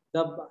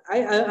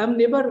 I'm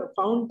never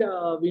found,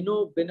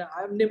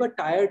 I'm never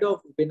tired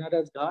of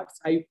Benares Ghats.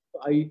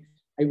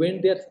 I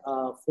went there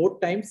 4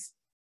 times.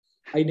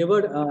 I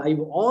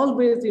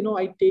always,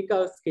 I take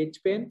a sketch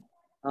pen,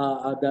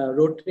 the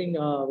rotary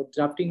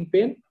drafting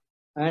pen,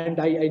 and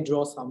I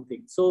draw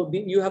something. So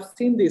you have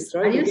seen this,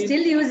 right? Are you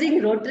still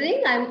using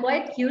rotary? I'm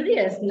quite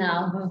curious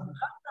now.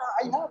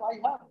 I have,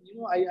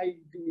 I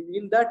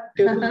in that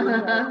table.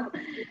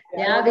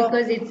 Yeah,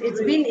 because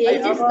it's been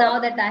ages now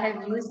that I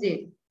have used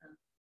it.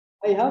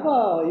 I have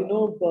a,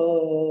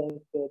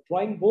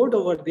 drawing board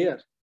over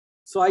there.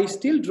 So I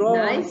still draw.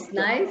 Nice.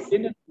 Right.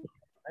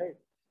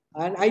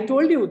 And I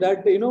told you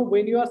that,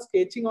 when you are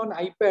sketching on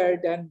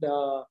iPad and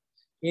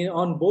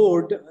on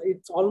board,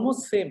 it's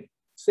almost same.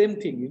 same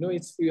thing, you know,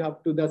 it's, you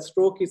have to, the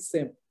stroke is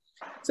same.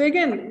 So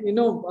again, you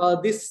know,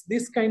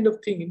 this kind of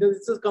thing, you know,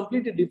 this is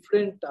completely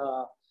different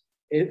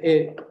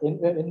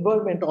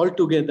environment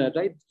altogether,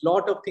 right?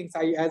 Lot of things,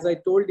 as I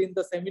told in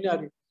the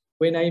seminar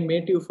when I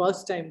met you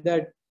first time,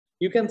 that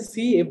you can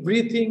see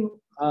everything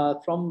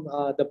from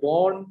the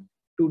born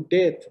to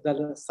death,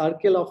 the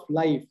circle of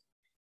life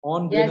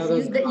on Yes,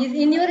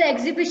 in your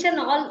exhibition,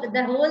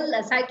 the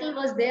whole cycle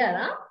was there,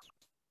 huh?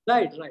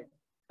 Right.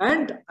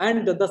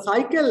 And the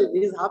cycle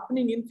is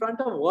happening in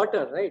front of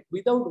water, right?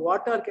 Without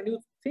water, can you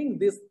think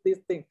this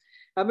thing?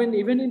 I mean,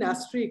 even in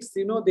asterisks,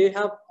 you know, they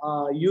have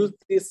used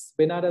this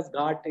Benares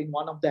Ghat in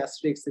one of the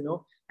asterisks, you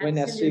know, when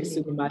asterisks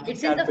is the magic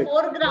it's in carpet. the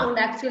foreground,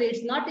 actually.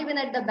 It's not even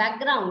at the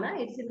background, huh?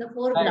 It's in the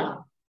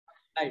foreground.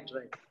 Right.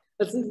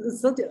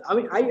 I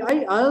mean,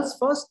 I was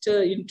first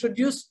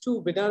introduced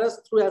to Benares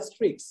through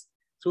asterisks,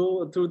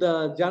 through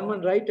the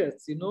German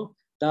writers, you know,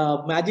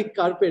 the magic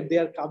carpet they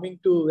are coming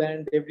to,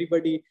 and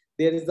everybody,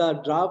 there is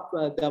a drop,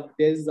 there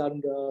is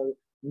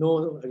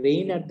no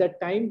rain at that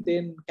time,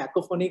 then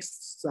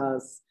Cacophonics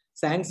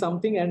sang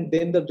something, and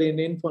then the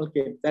rainfall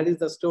came. That is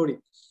the story.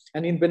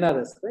 And in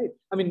Benares, right?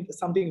 I mean,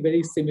 something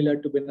very similar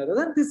to Benares.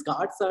 And these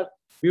ghats are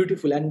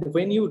beautiful. And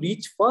when you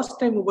reach first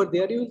time over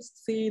there, you will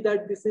see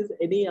that this is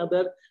any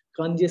other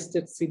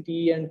congested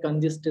city and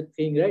congested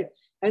thing, right?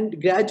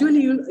 And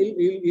gradually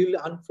you'll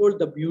unfold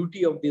the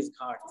beauty of these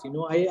ghats. You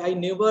know, I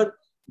never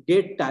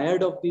get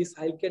tired of this.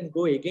 I can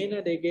go again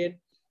and again.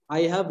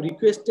 I have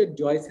requested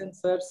Joyson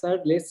sir,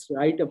 let's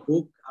write a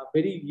book, a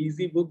very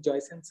easy book.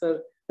 Joyson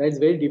sir, that's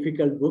very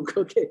difficult book.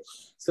 Okay,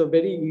 so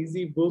very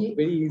easy book,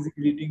 very easy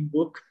reading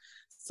book.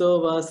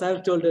 So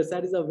sir told us, sir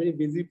is a very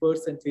busy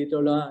person. He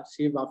told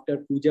Shib, after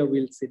puja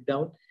we'll sit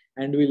down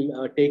and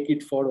we'll take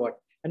it forward.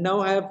 And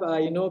now I have,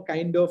 you know,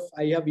 kind of,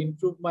 I have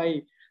improved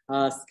my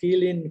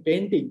skill in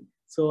painting.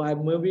 So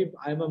I'm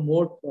a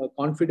more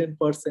confident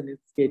person in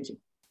sketching.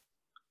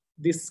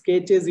 These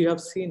sketches you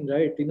have seen,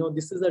 right? You know,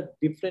 this is a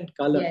different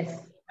color. Yes.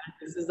 And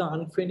this is an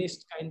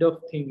unfinished kind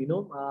of thing, you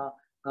know.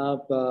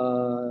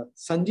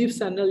 Sanjeev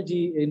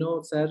Sanalji, you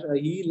know, sir,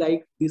 he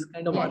liked this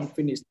kind of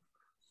unfinished.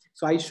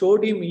 So I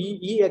showed him,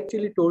 he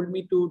actually told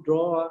me to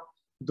draw a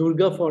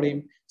Durga for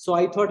him. So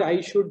I thought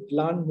I should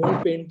learn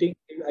more painting.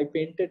 I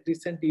painted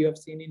recently, you have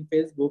seen in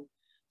Facebook.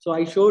 So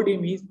I showed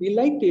him, he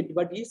liked it,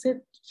 but he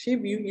said,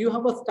 Shiv, you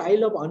have a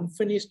style of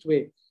unfinished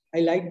way.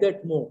 I like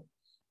that more.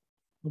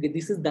 Okay,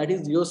 that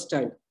is your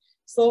style.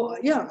 So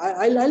yeah,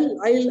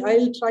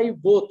 I'll try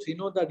both, you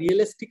know, the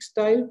realistic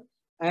style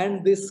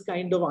and this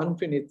kind of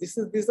unfinished. This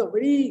is a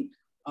very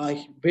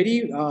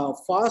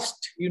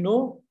fast, you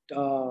know,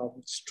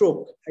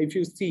 stroke. If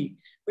you see,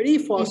 very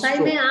fast. If I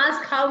may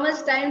ask, how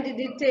much time did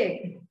it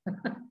take?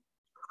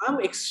 I'm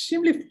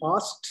extremely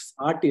fast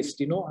artist,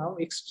 you know. I'm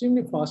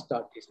extremely fast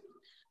artist.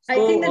 So, I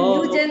think the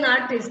new gen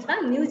artist,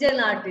 huh? New gen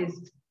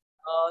artist.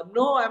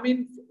 No, I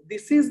mean,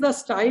 this is the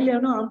style, you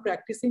know, I'm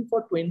practicing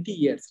for 20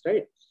 years,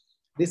 right?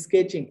 This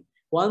sketching.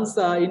 Once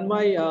in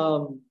my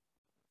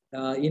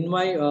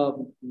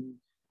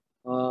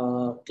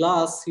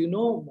class, you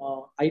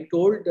know, I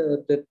told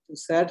that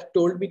sir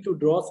told me to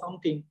draw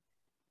something,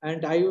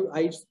 and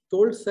I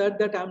told sir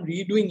that I'm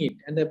redoing it.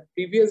 And the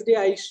previous day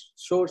I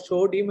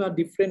showed him a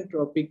different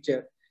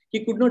picture.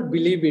 He could not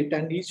believe it,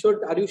 and he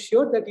showed, "Are you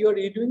sure that you are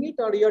redoing it,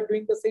 or you are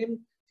doing the same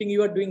thing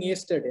you are doing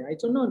yesterday?" I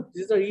told, "No,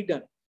 this is a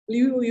redone.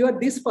 You are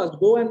this fast.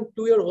 Go and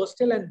to your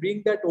hostel and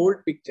bring that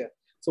old picture."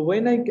 So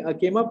when I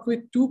came up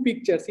with 2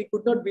 pictures, he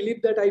could not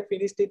believe that I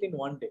finished it in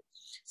 1 day.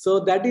 So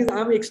that is,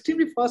 I'm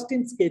extremely fast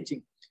in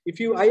sketching. If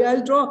you, I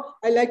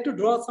like to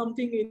draw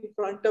something in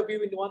front of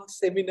you in one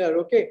seminar.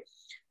 Okay.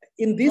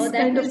 In this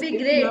that will be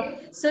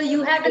great. So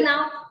you have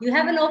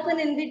an open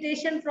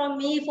invitation from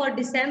me for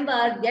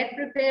December. Get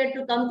prepared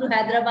to come to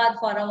Hyderabad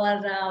for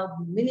our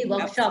mini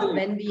workshop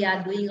when we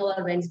are doing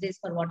our Wednesdays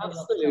for water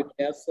workshop.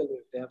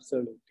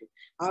 Absolutely.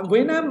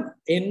 When I'm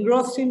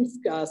engrossed in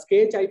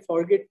sketch, I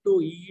forget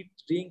to eat,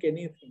 drink,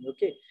 anything.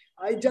 Okay.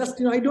 I just,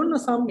 you know, I don't know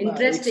some.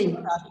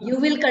 Interesting. You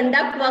will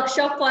conduct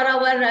workshop for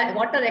our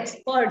water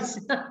experts.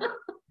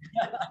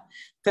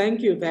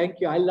 Thank you.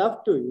 I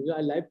love to.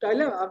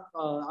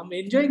 I'm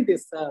enjoying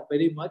this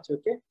very much.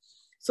 Okay,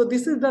 so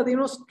this is the, you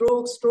know,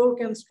 stroke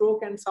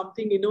and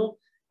something. You know,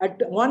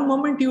 at one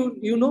moment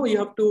you know you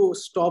have to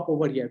stop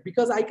over here,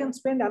 because I can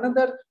spend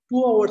another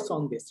 2 hours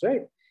on this,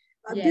 right?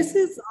 Yes.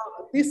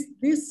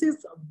 This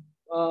is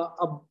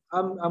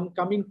I'm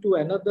coming to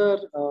another.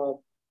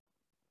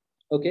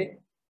 Okay,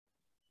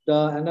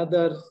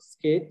 another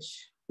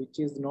sketch which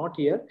is not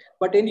here,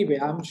 but anyway,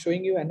 I'm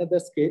showing you another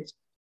sketch.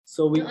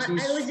 So I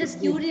was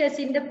just curious,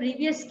 in the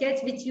previous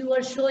sketch which you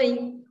were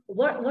showing,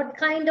 what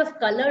kind of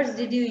colors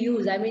did you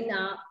use? I mean,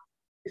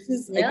 this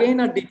is again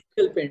a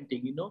digital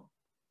painting, you know.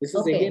 This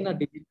is again a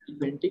digital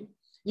painting.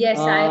 Yes,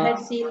 I had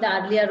seen the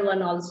earlier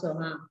one also.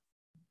 Huh?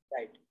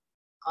 Right.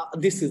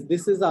 This is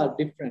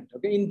different.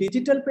 Okay. In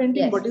digital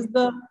painting, what is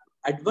the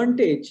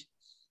advantage?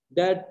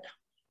 That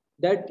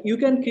you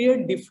can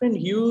create different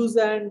hues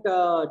and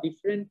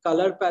different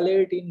color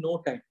palette in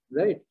no time,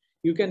 right?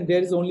 You can,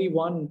 there is only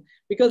one,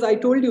 because I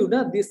told you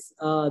that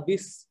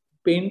this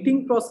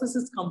painting process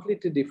is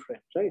completely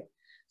different, right?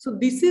 So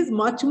this is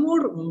much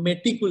more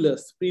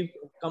meticulous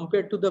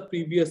compared to the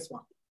previous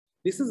one.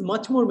 This is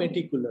much more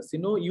meticulous.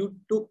 You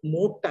took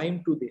more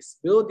time to this.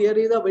 There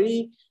is a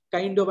very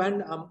kind of,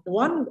 and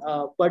one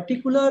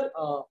particular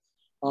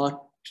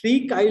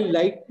trick I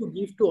like to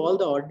give to all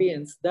the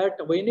audience, that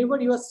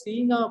whenever you are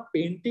seeing a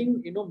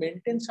painting,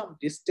 maintain some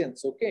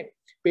distance, okay?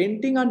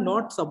 Painting are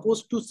not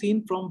supposed to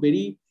seen from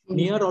very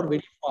near or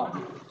very far.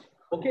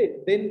 Okay,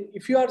 then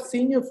if you are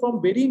seeing it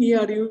from very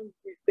near,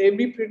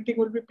 every printing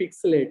will be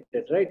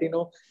pixelated, right?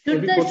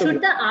 Should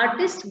the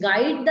artist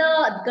guide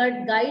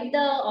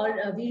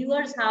the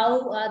viewers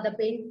how the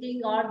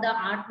painting or the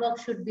artwork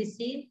should be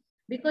seen?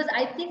 Because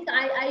I think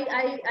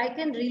I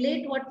can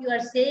relate what you are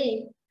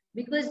saying,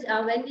 because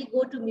when we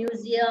go to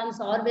museums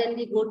or when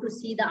we go to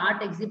see the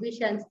art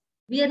exhibitions,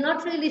 we are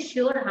not really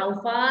sure how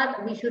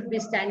far we should be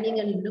standing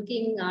and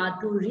looking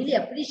to really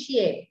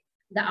appreciate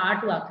the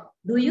artwork.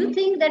 Do you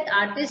think that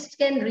artists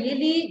can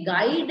really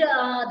guide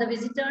the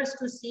visitors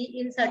to see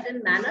in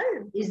certain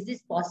manner? Is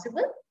this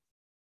possible?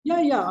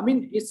 Yeah. I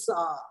mean, it's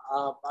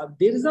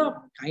there is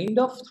a kind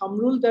of thumb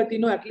rule that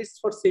at least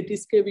for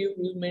cityscape you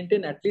will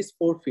maintain at least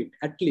 4 feet,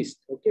 at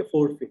least, okay,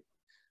 4 feet.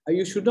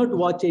 You should not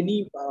watch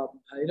any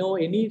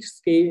any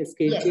sketches.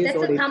 Yes,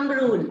 that's a thumb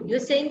rule. You're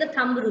saying the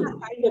thumb rule.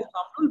 Kind of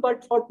thumb rule,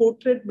 but for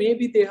portrait,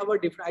 maybe they have a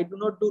different. I do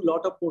not do a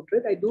lot of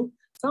portrait. I do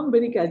some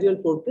very casual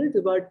portraits,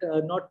 but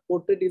not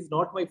portrait is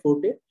not my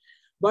forte.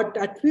 But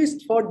at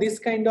least for this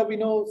kind of,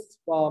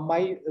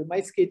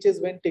 my sketches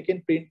when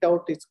taken print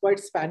out, it's quite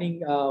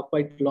spanning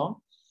quite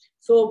long.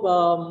 So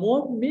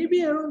more,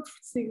 maybe around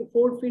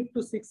 4 feet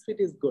to 6 feet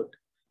is good.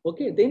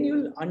 Okay, then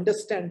you'll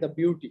understand the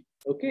beauty.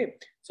 Okay,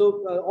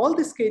 so all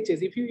the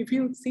sketches, if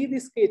you see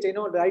this sketch,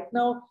 right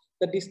now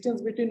the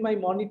distance between my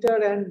monitor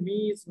and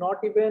me is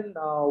not even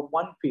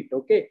 1 feet.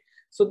 Okay,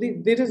 so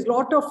there is a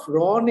lot of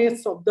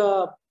rawness of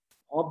the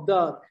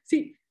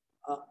see.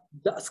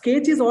 The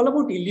sketch is all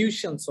about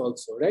illusions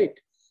also, right?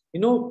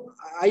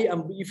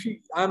 If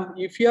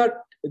you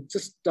are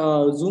just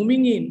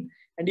zooming in,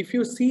 and if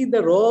you see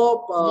the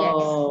raw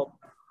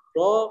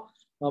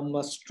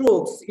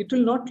strokes, it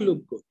will not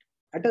look good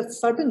at a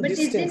certain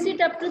distance. But isn't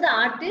it up to the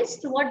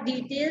artist what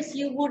details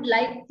you would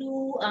like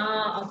to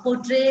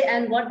portray,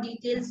 and what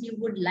details you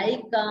would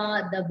like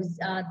the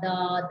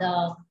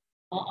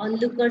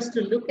onlookers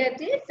to look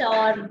at it,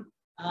 or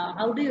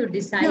how do you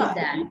decide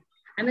that?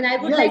 I mean, I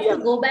would like to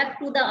go back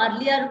to the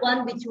earlier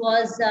one, which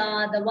was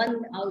the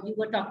one you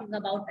were talking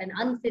about, an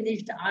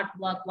unfinished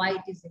artwork, why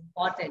it is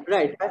important.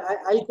 Right.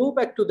 I'll go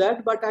back to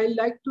that, but I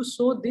like to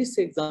show these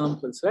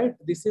examples, right?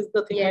 This is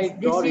the thing. Yes,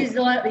 this is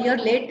your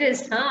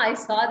latest, huh? I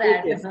saw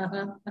that. Yes.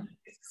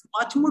 It's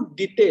much more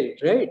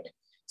detailed, right?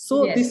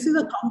 So yes, this is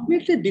a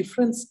completely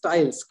different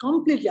styles.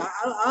 Completely. I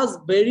was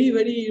very,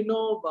 very,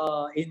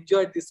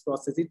 enjoyed this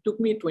process. It took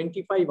me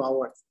 25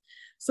 hours.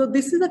 So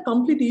this is a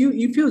complete,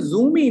 if you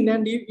zoom in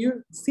and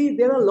you see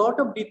there are a lot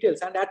of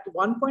details, and at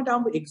one point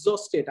I'm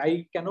exhausted.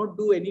 I cannot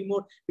do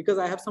anymore because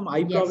I have some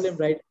eye problem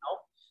right now.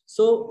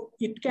 So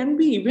it can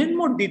be even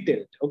more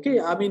detailed.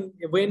 Okay. I mean,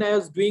 when I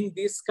was doing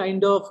this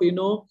kind of,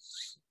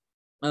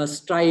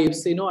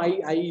 stripes,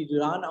 I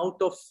ran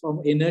out of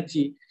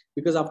energy,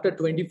 because after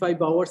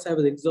 25 hours I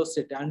was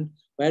exhausted. And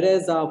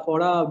whereas for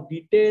a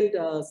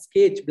detailed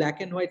sketch, black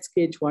and white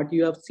sketch, what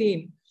you have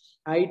seen,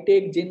 I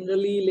take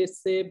generally,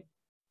 let's say,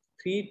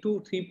 3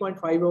 to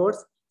 3.5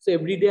 hours. So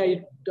every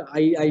day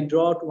I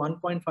draw out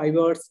 1.5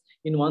 hours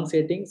in one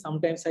setting.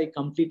 Sometimes I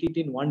complete it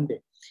in one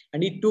day.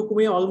 And it took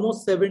me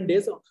almost 7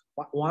 days.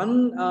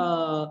 One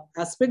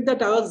aspect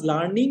that I was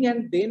learning,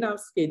 and then I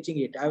was sketching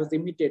it. I was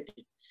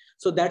imitating.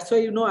 So that's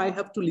why, I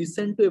have to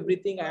listen to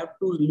everything. I have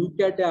to look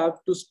at it. I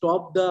have to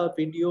stop the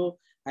video.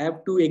 I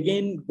have to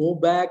again go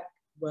back.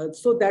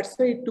 So that's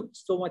why it took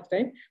so much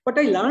time. But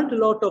I learned a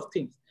lot of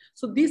things.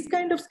 So these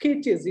kind of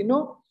sketches,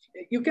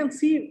 you can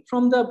see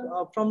from the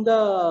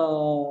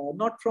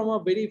not from a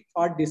very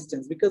far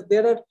distance, because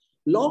there are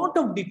lot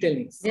of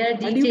detailings. There are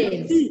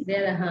details.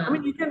 I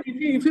mean,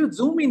 if you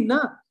zoom in,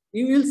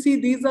 you will see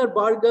these are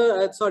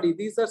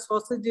these are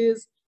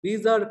sausages,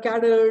 these are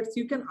carrots.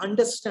 You can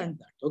understand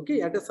that,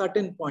 okay, at a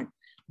certain point.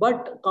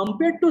 But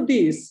compared to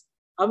this,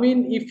 I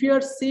mean, if you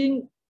are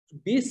seeing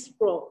this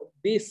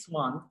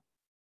one,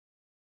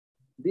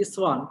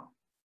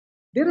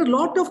 there are a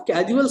lot of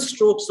casual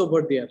strokes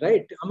over there,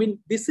 right? I mean,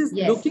 this is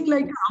looking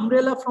like an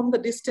umbrella from the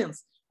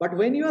distance. But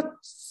when you are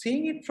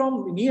seeing it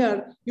from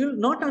near, you'll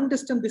not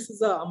understand this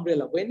is an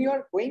umbrella. When you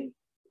are going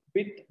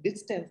bit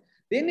distance,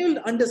 then you'll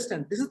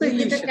understand this is the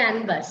illusion. The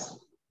canvas.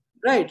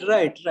 Right.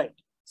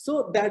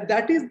 So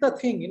that is the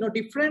thing,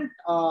 different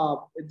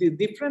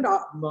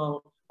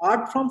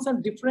art forms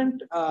and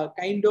different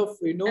kind of,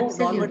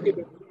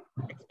 normative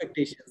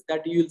expectations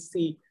that you'll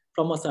see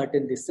from a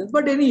certain distance.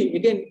 But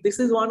again, this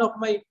is one of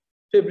my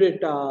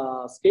favorite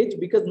sketch,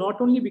 because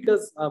not only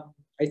because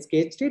I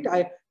sketched it,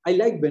 I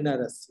like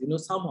Benares,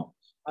 somehow.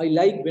 I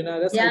like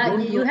Benares. Yeah, I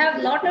don't you know. have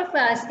a lot of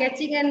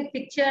sketching and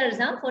pictures,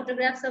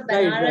 photographs of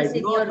Right, Benares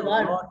in your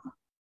work.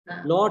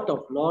 Lot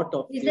of,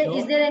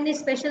 Is there any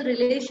special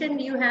relation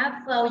you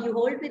have, you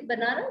hold with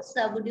Benares?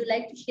 Would you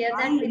like to share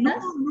that with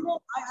us? No,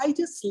 I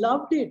just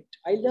loved it.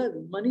 I love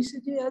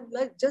Manishji.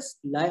 I just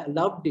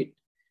loved it.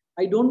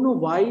 I don't know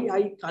why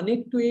I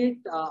connect to it.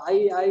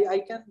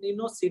 I can,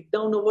 sit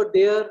down over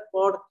there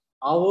for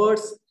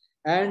hours,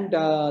 and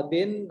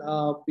then,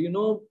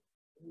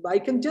 I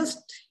can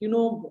just,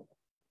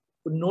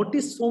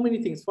 notice so many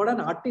things. For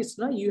an artist,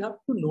 you have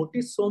to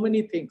notice so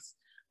many things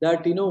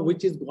that,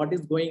 what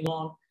is going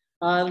on.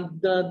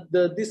 And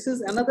this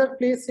is another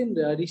place in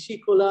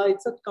Rishikola.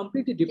 It's a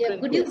completely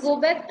different Could place. you go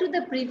back to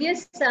the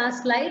previous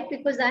slide?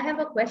 Because I have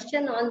a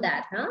question on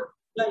that. Sure.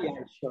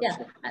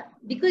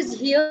 Because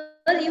here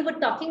you were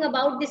talking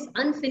about this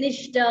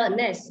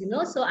unfinishedness,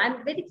 so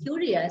I'm very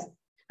curious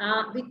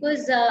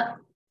because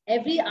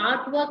every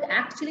artwork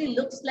actually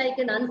looks like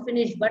an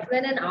unfinished, but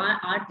when an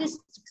artist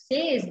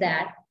says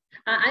that,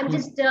 I'm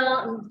just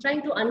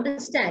trying to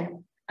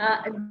understand.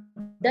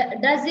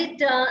 Does it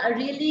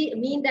really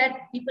mean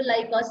that people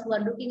like us who are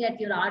looking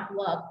at your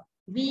artwork,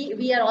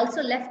 we are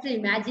also left to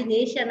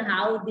imagination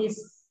how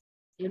this,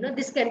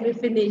 this can be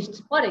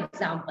finished, for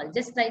example,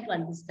 just trying to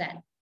understand.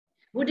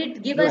 Would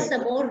it give us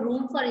some more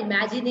room for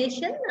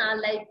imagination?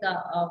 I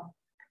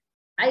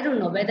don't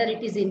know whether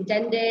it is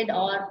intended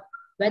or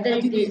whether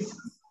it is.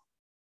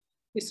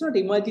 It's not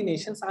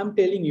imaginations, I'm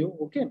telling you,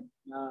 okay?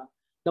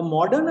 The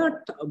modern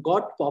art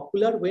got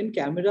popular when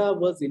camera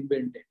was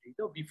invented.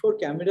 Before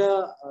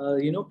camera,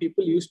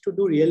 people used to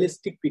do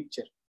realistic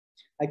picture.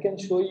 I can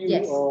show you.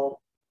 Yes.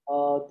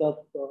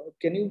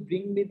 Can you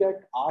bring me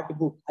that art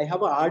book? I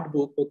have an art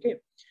book, okay?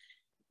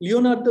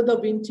 Leonardo da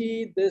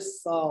Vinci,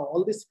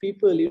 all these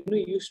people,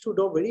 used to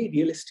draw very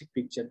realistic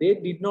picture. They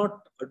did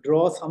not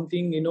draw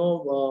something,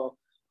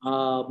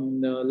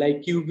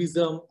 like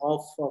cubism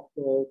of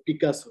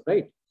Picasso,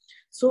 right?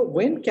 So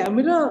when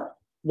camera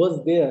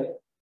was there,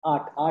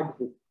 art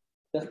book,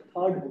 the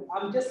third book.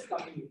 I'm just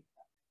coming.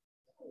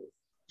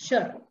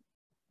 Sure.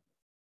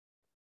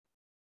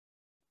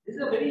 This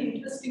is a very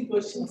interesting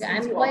question. Okay,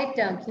 I'm quite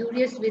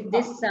curious with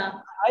this.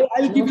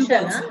 I'll give you the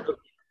answer.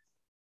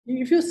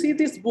 If you see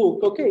this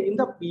book, okay, in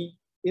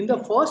the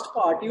first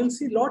part, you will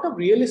see a lot of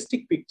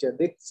realistic picture.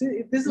 This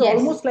is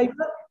almost like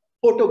a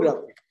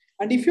photography.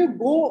 And if you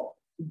go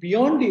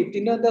beyond it,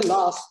 the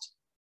last,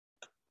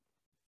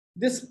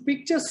 this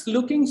picture's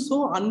looking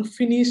so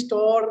unfinished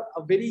or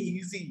very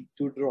easy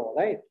to draw,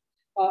 right?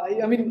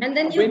 And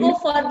then you go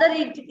further,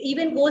 it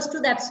even goes to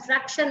the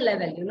abstraction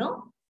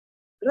level,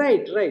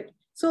 Right.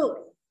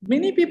 So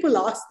many people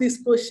ask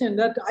this question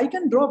that I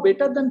can draw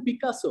better than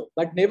Picasso,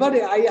 but never,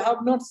 I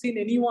have not seen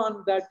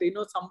anyone that,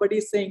 somebody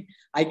saying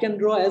I can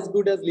draw as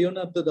good as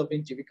Leonardo da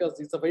Vinci, because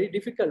it's a very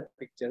difficult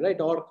picture, right?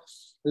 Or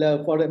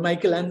for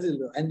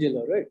Michelangelo,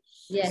 right?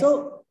 Yes.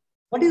 So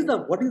what is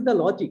the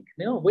logic?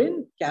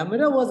 When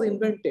camera was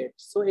invented,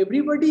 so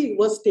everybody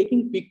was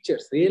taking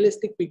pictures,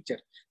 realistic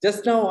pictures.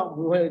 Just now,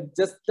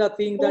 just the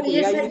thing that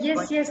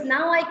yes.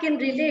 Now I can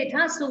relate.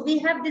 So we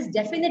have this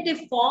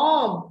definitive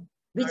form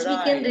which we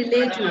can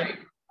relate to.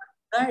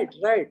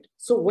 Right.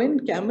 So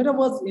when camera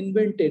was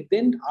invented,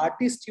 then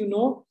artists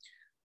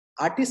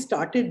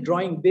started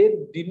drawing. They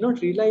did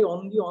not rely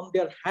only on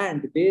their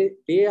hand. They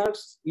are,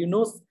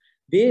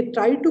 they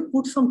try to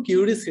put some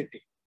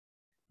curiosity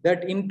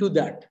into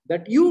that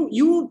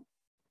you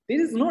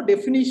there is no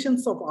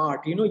definitions of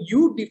art.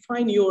 You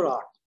define your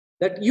art,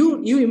 that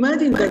you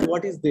imagine that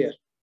what is there.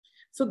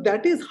 So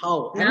that is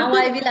how. Now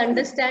I will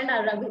understand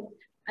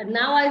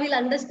Now I will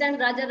understand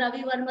Raja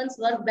Ravi Varman's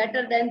work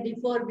better than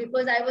before,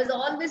 because I was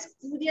always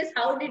curious,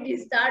 how did he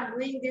start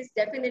doing these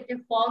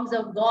definitive forms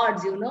of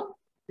gods,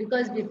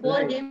 because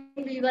before him,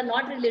 we were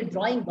not really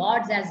drawing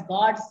gods, as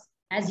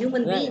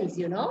human beings,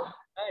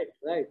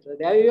 Right.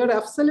 You are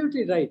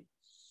absolutely right.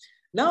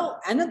 Now,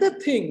 another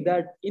thing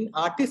that in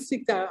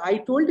artistic, I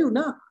told you,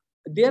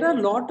 there are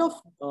a lot of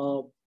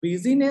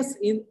busyness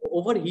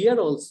over here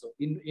also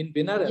in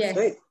Benares,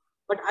 right?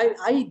 But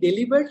I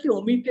deliberately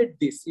omitted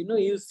this.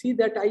 You see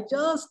that I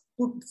just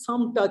put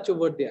some touch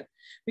over there,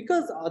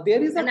 because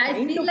there is a and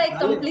I feel like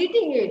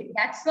completing it.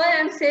 That's why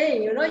I'm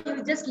saying,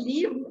 you just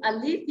leave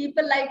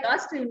people like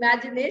us to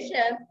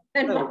imagination,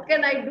 and what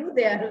can I do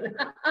there?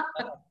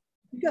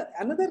 Because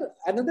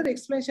another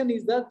explanation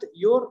is that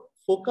your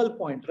focal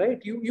point,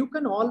 right? You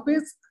can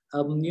always,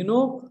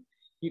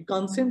 you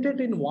concentrate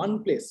in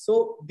one place.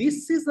 So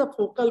this is the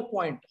focal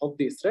point of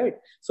this, right?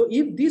 So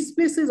if this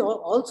place is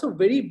also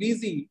very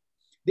busy,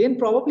 then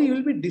probably you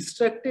will be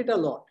distracted a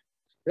lot,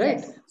 right?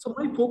 Yes. So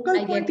my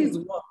focal point is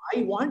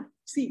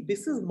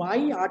this is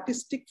my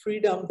artistic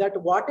freedom, that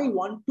what I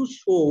want to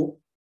show,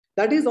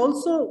 that is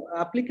also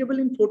applicable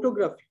in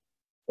photography,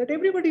 that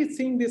everybody is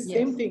seeing the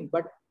same thing,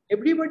 but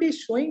everybody is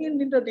showing it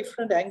in a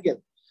different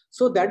angle.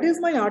 So that is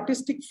my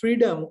artistic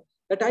freedom,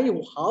 that I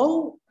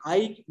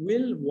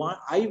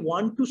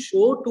want to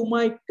show to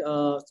my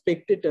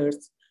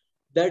spectators,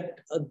 that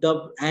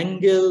the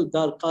angle,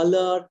 the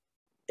color,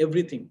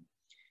 everything.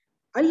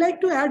 I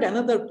like to add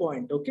another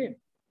point, okay?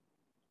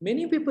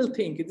 Many people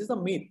think, it is a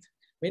myth,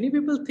 many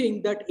people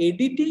think that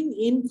editing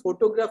in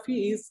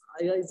photography is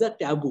a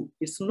taboo.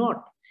 It's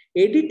not.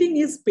 Editing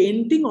is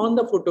painting on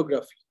the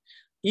photography.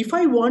 If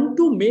I want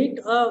to make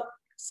a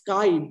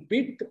sky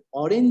bit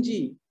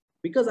orangey,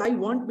 because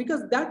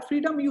that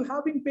freedom you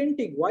have in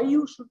painting, why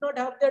you should not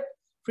have that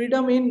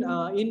freedom in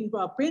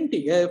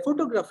painting,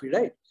 photography,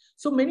 right?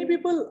 So many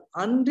people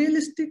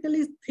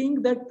unrealistically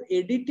think that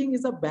editing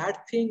is a bad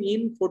thing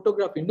in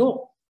photography.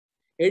 No,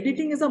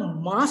 editing is a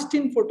must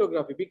in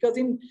photography, because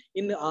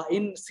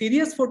in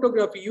serious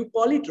photography you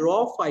call it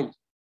raw file.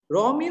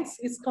 Raw means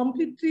it's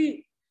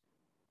completely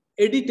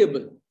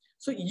editable.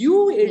 So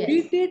you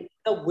edit it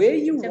the way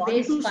you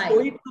want to show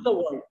it to the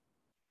world.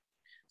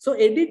 So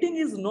editing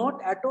is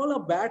not at all a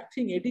bad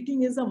thing.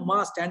 Editing is a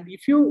must. And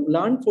if you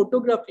learn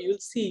photography, you'll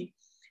see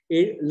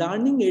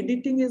learning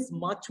editing is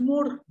much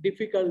more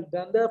difficult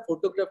than the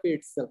photography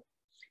itself.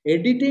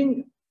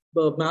 Editing,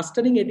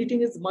 mastering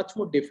editing is much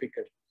more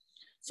difficult.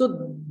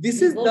 So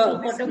this is the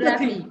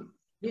photography.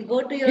 We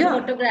go to your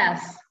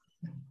photographs.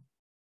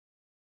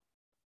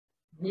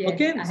 Yes,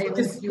 okay, so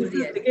this is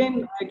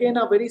again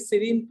a very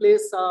serene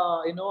place.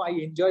 You know, I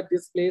enjoyed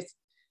this place,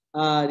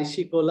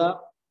 Rishikola,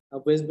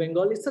 West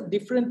Bengal. It's a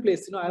different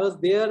place. You know, I was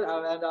there,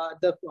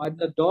 and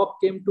the dog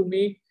came to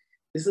me.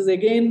 This is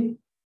again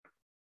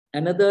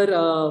another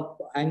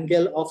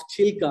angle of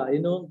Chilka. You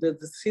know,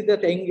 see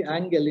that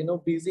angle. You know,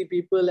 busy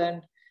people,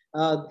 and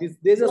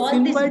there's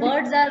all these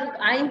birds are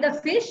eyeing the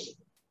fish.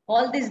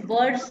 All these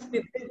birds.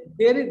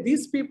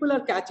 These people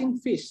are catching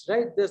fish,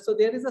 right? So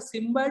there is a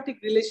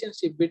symbiotic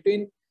relationship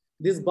between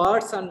these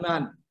birds and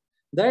man,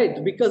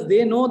 right? Because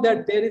they know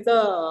that there is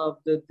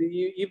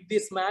if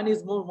this man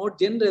is more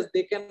generous,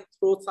 they can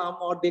throw some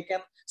or they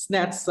can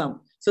snatch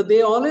some. So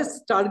they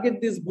always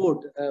target this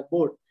boat.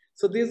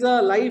 So there's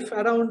a life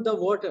around the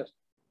water.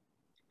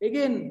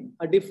 Again,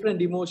 a different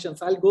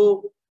emotions. I'll go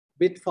a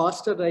bit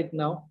faster right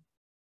now.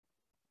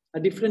 A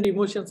different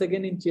emotions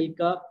again in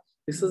Chilka.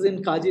 This is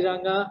in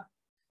Kaziranga.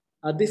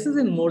 This is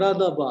in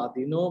Moradabad.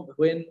 You know,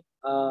 when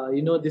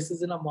you know, this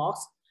is in a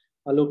mosque,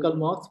 a local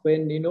mosque.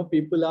 When you know,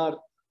 people are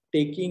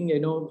taking,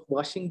 you know,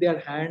 washing their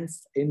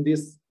hands in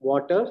this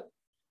water,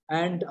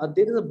 and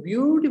there is a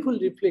beautiful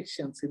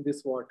reflections in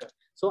this water.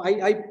 So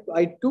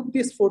I took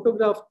this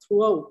photograph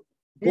through a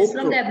this is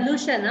from the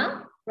ablution,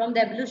 huh? From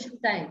the ablution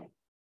time.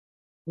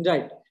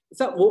 Right.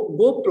 It's a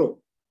GoPro.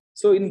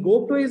 So in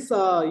GoPro is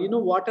you know,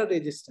 water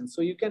resistant.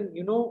 So you can,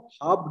 you know,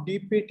 half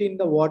dip it in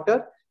the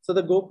water. So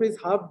the GoPro is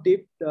half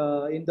dipped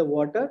in the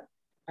water,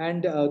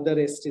 and the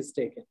rest is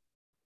taken.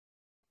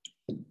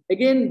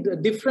 Again,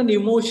 different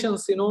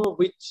emotions, you know,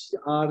 which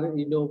are,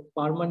 you know,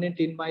 permanent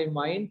in my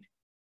mind.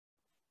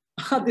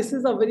 This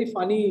is a very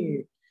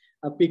funny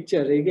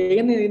picture.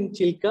 Again in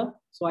Chilka.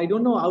 So I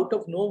don't know, out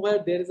of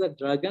nowhere there is a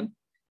dragon,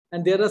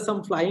 and there are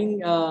some flying,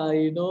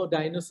 you know,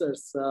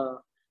 dinosaurs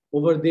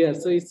over there.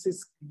 So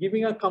it's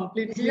giving a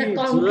completely. This is a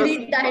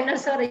concrete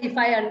dinosaur, if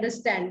I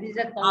understand. These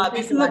are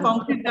concrete. This is a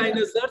concrete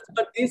dinosaurs,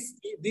 but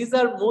these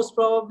are most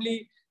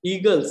probably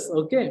eagles.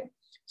 Okay,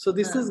 so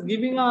this is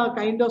giving a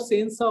kind of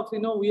sense of, you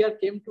know, we are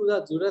came to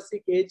the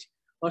Jurassic age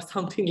or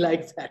something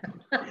like that.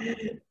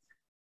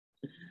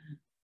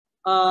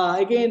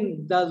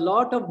 Again, there's a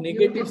lot of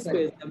negative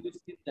space. Have you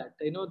seen that?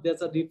 You know,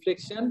 there's a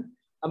reflection,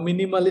 a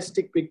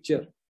minimalistic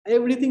picture.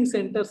 Everything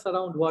centers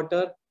around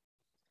water.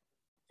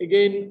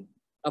 Again,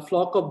 a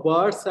flock of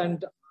birds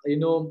and, you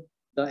know,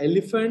 the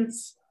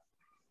elephants.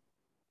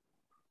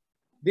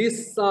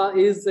 This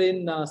is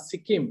in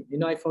Sikkim. You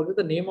know, I forget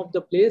the name of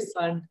the place,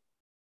 and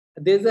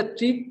there's a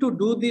trick to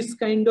do this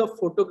kind of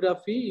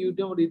photography. You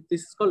know,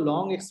 this is called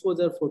long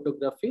exposure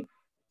photography.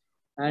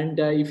 And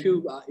if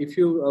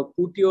you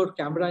put your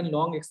camera in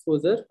long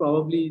exposure,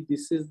 probably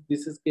this is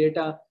create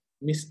a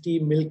misty,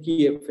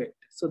 milky effect.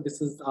 So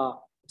this is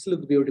it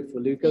looks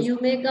beautiful because you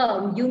make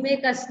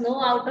a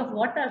snow out of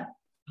water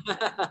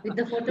with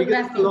the photography.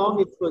 Because it's a long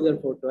exposure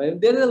photo,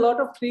 and there is a lot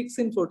of tricks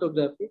in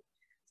photography.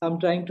 So I'm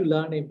trying to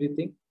learn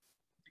everything.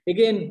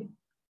 Again,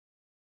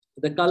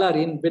 the color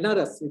in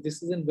Benares.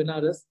 This is in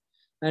Benares,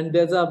 and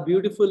there's a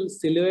beautiful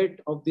silhouette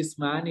of this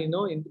man, you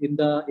know, in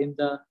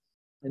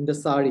the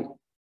sari.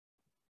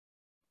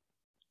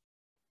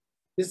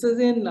 This is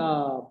in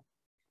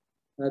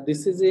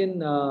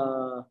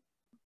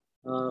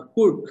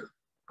Kurk,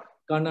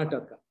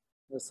 Karnataka.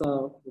 It's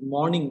a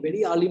morning,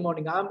 very early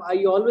morning.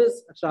 I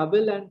always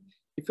travel, and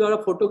if you are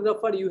a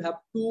photographer, you have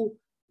to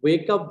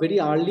wake up very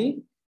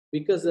early,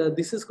 because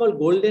this is called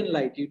golden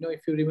light. You know,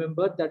 if you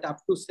remember that, up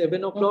to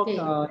 7 o'clock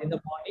in the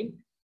morning,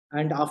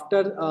 and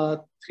after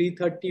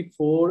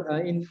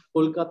 3:34 in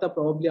Kolkata,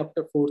 probably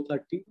after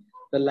 4:30,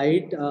 the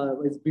light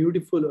is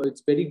beautiful.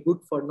 It's very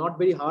good for not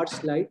very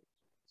harsh light.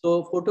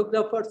 So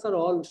photographers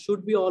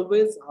should be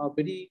always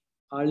very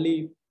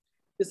early.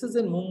 This is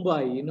in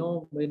Mumbai, you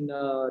know, in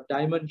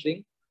Diamond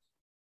Ring.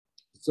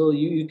 So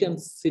you can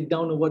sit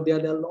down over there.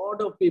 There are a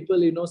lot of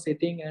people, you know,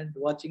 sitting and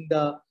watching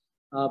the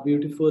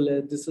beautiful.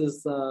 This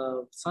is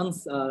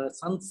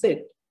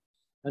sunset,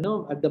 you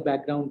know, at the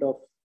background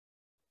of.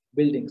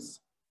 buildings.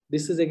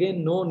 This is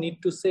again, no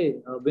need to say,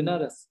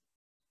 Benaras.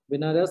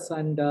 Benaras,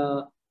 and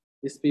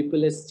these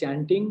people is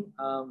chanting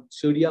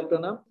Surya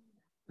Pranam.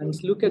 And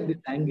look at this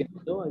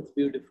angle, it's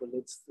beautiful.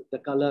 It's the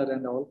color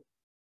and all.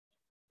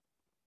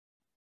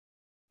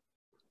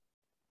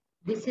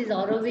 This is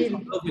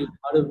Auroville.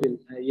 Auroville,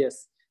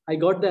 yes. I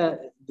got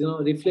the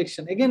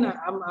reflection. Again,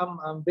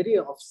 I'm very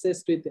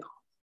obsessed with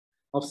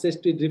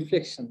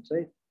reflections,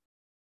 right?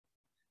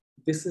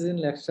 This is in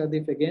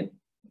Lakshadweep again.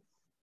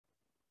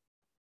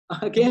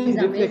 Again, this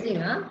is amazing,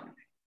 huh?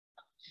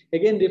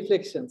 Again,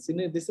 reflections.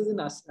 This is in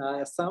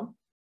Assam.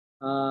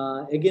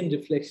 Again,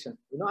 reflection.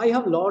 I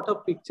have a lot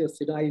of pictures.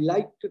 I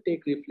like to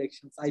take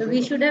reflections. So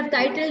we should have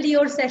titled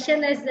your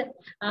session as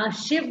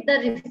Shib the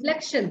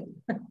Reflection.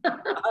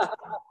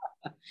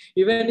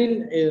 Even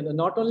in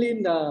not only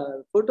in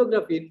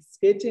photography, in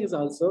sketchings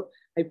also,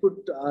 I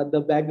put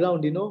the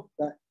background.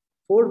 The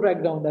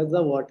foreground as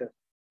the water.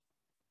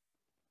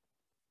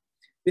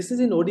 This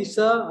is in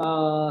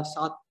Odisha,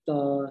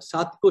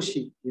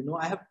 Satkoshi.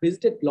 I have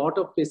visited a lot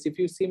of places. If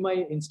you see my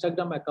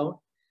Instagram account,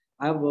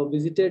 I have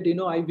visited,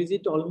 I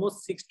visit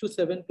almost 6 to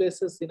 7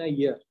 places in a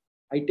year.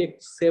 I take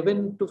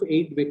 7 to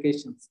 8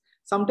 vacations.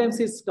 Sometimes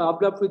it's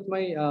coupled up with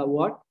my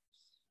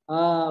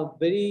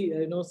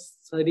very,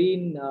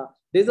 serene.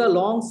 There's a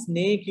long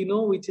snake,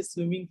 which is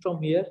swimming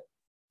from here.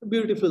 A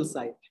beautiful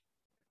sight.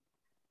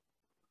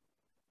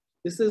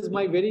 This is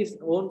my very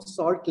own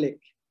Salt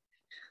Lake.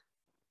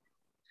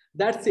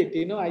 That's it.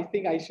 I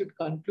think I should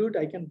conclude.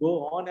 I can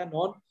go on and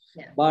on,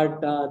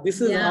 but this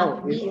is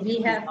how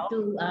we have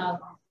to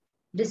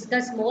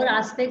discuss more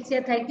aspects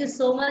here. Thank you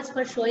so much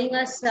for showing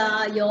us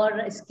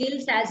your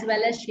skills as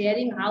well as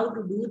sharing how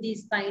to do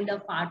these kind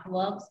of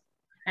artworks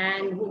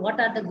and what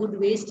are the good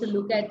ways to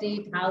look at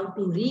it, how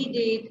to read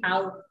it,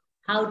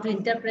 how to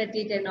interpret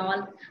it and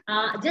all.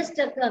 Just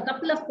a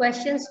couple of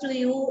questions to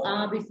you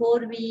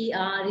before we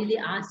really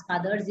ask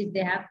others if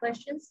they have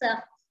questions.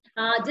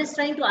 Just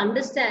trying to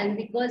understand,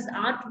 because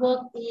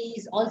artwork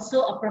is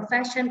also a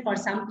profession for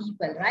some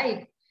people,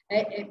 right?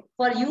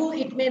 For you,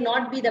 it may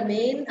not be the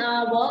main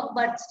work,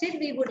 but still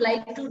we would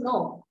like to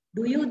know,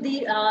 do you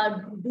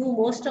do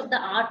most of the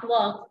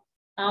artwork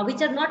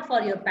which are not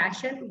for your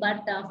passion,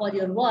 but for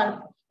your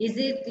work? Is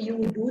it you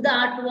do the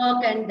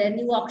artwork and then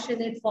you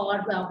auction it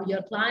for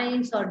your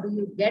clients, or do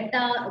you get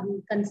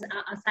the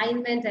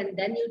assignment and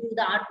then you do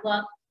the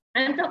artwork?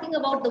 I'm talking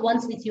about the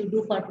ones which you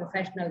do for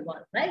professional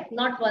work, right?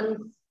 Not ones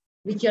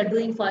which you're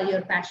doing for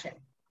your passion.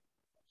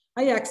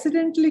 I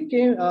accidentally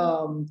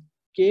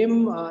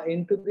came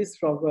into this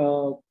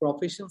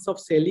professions of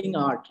selling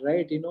art,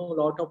 right? A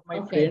lot of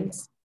my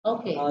friends,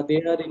 they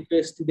are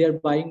interested, they are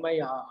buying my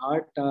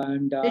art,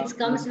 and it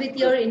comes with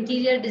your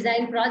interior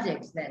design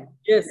projects then.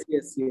 Yes.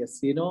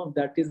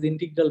 That is the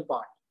integral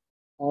part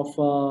of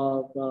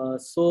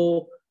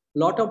so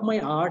lot of my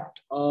art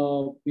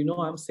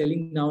I'm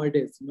selling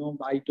nowadays.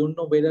 I don't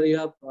know whether you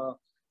have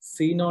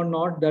seen or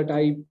not that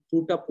I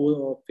put a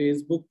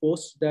Facebook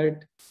post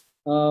that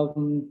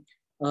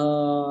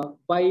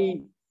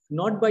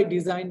not by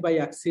design, by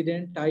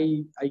accident,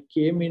 I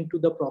came into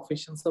the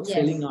professions of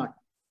selling art.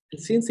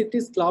 And since it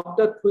is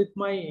clubbed up with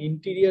my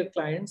interior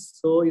clients,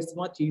 so it's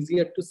much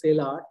easier to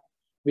sell art,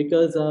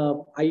 because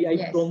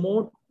I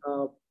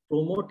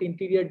promote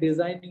interior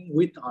designing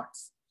with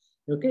arts.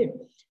 Okay,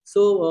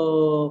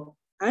 so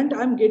and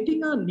I'm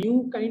getting a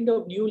new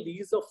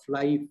lease of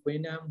life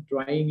when I'm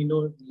trying,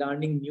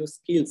 learning new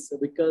skills,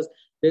 because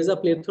there's a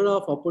plethora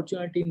of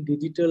opportunity in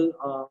digital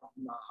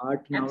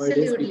art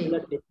nowadays.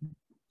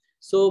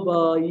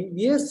 So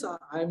yes,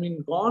 I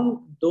mean,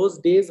 gone those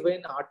days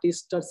when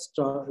artists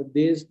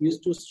they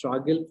used to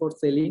struggle for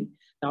selling.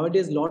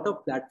 Nowadays, a lot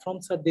of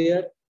platforms are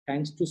there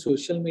thanks to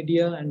social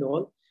media and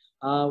all.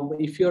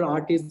 If your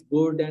art is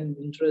good and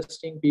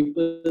interesting,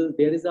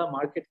 there is a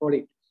market for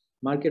it.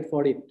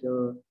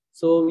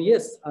 So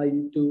yes,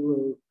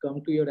 to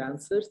come to your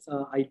answers,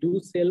 I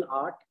do sell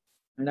art,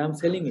 and I'm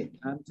selling it.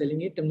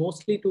 And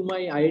mostly to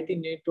my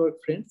IIT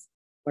network friends,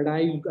 but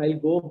I'll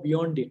go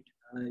beyond it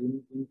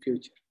in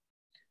future.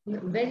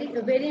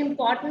 Very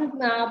important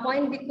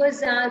point,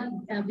 because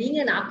being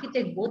an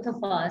architect, both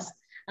of us,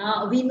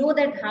 we know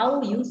that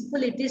how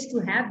useful it is to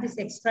have this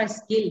extra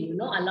skill,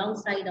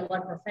 alongside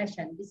our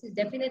profession. This is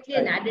definitely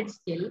an added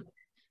skill.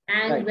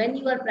 And when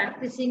you are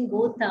practicing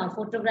both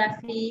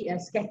photography,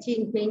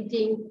 sketching,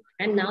 painting,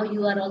 and now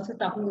you are also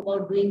talking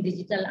about doing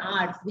digital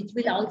arts, which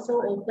will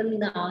also open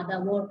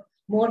the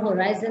more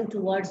horizon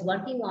towards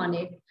working on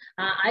it.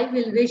 I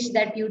will wish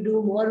that you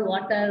do more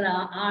water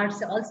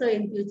arts also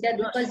in future,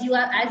 because you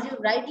are, as you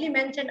rightly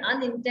mentioned,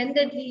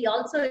 unintendedly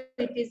also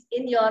it is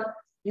in your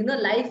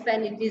life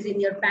and it is in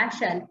your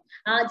passion.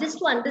 Just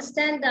to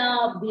understand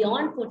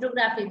beyond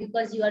photography,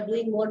 because you are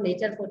doing more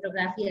nature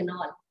photography and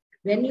all,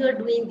 when you are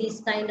doing this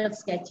kind of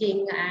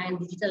sketching and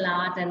digital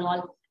art and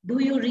all,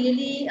 do you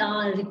really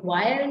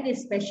require any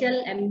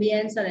special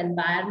ambience or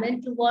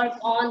environment to work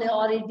on,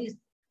 or it is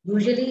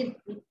usually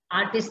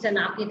artists and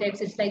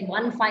architects, it's like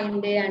one fine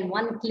day and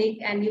one click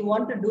and you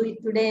want to do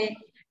it today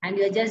and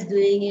you're just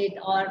doing it?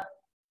 Or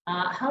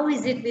How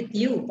is it with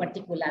you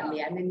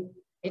particularly? I mean,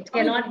 it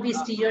cannot be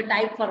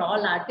stereotyped for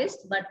all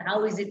artists, but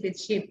how is it with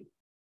Shib?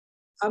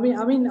 I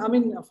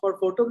mean, for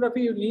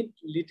photography, you need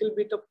little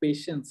bit of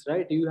patience,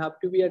 right? You have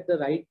to be at the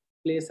right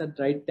place at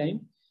the right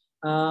time.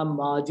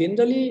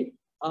 Generally,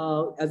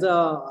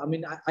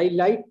 I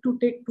like to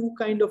take two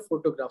kind of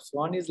photographs.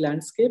 One is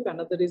landscape,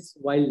 another is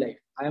wildlife.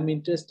 I am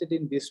interested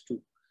in these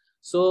two.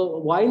 So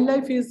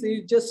wildlife is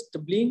you just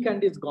blink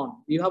and it's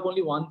gone. You have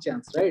only one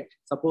chance, right?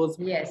 Suppose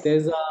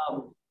there's a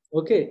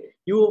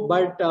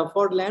but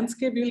for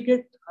landscape you'll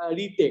get a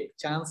retake,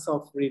 chance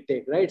of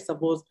retake, right?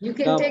 Suppose you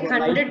can take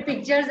 100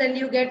 pictures and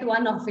you get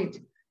one of it.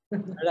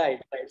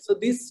 right. So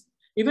this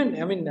even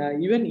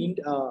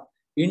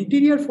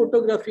interior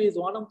photography is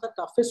one of the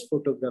toughest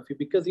photography,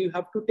 because you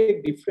have to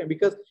take different,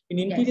 because in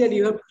interior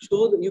you have to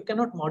show, you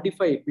cannot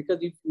modify it, because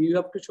if you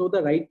have to show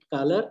the right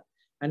color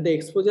and the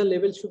exposure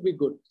level should be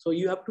good. So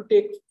you have to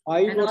take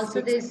 5 and or also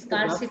 6 there is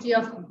scarcity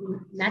of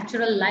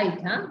natural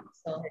light, huh?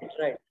 So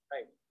right.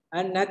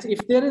 And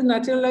if there is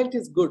natural light,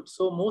 is good.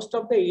 So most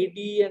of the AD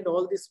and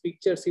all these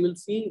pictures you will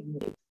see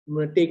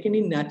taken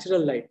in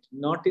natural light,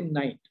 not in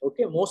night.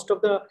 Okay, most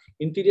of the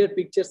interior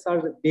pictures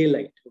are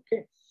daylight.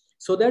 Okay,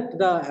 so that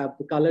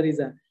the color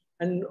is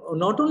and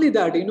not only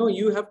that,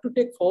 you have to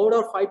take 4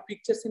 or 5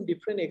 pictures in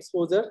different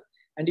exposure,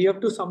 and you have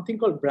to something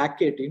called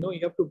bracket. You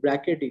have to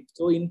bracket it.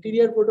 So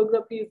interior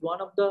photography is one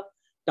of the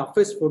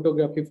toughest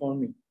photography for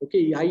me.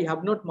 Okay, I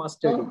have not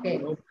mastered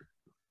it.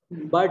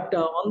 But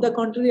on the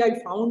contrary, I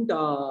found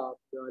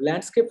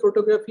landscape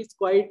photography is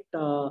quite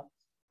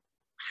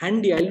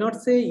handy. I'll not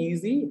say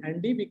easy,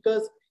 handy,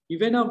 because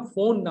even on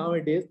phone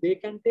nowadays, they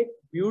can take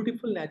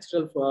beautiful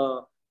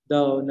natural,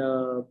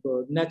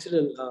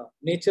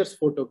 nature's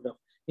photograph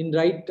in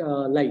right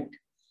light.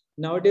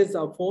 Nowadays,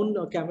 our phone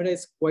camera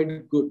is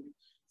quite good.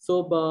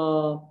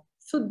 So,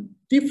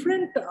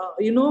 different,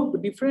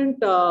 different.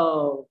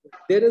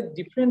 There is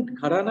different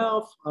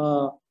gharana of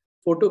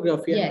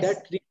photography, and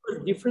that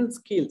requires different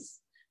skills.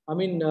 I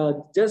mean,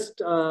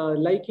 just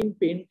like in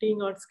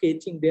painting or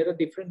sketching, there are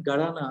different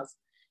gharanas.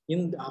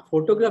 In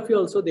photography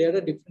also, there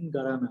are different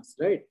gharanas,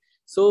 right?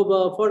 So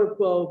for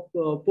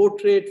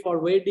portrait, for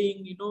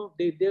wedding,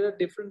 there are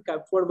different.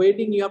 For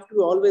wedding, you have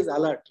to always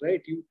alert,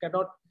 right? You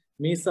cannot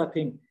miss a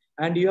thing.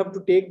 And you have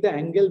to take the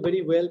angle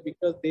very well,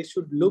 because they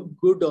should look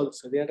good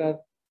also. There are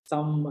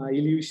some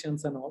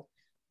illusions and all.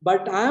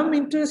 But I am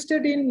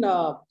interested in,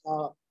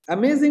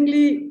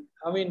 amazingly,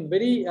 I mean,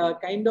 very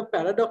kind of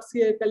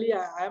paradoxically,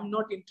 I am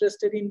not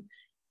interested in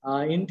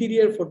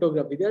interior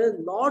photography. There is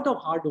a lot of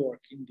hard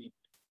work indeed.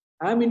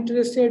 I am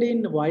interested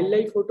in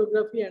wildlife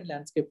photography and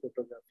landscape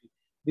photography.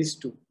 These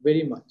two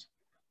very much.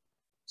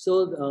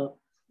 So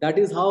that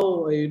is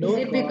how, Is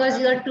it because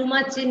you are too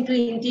much into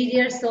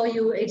interior, so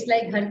it's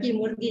like ghar ki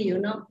murgi,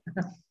 No,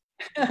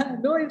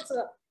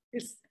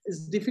 it's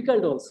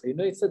difficult also.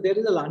 There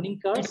is a learning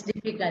curve. It's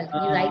difficult.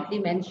 You rightly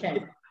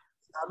mentioned.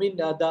 I mean,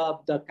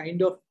 the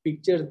kind of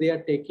pictures they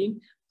are taking.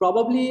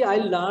 Probably I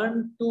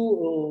learned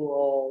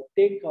to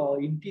take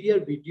interior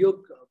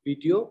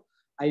video.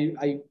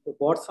 I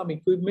bought some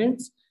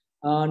equipments,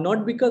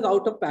 not because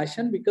out of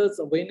passion, because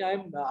when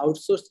I'm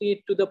outsourcing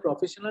it to the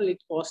professional,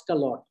 it costs a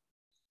lot.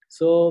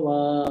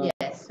 So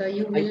yes, so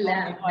you will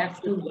have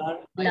to learn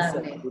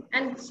it,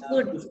 and it's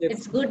good.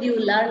 It's good you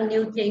learn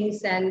new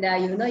things, and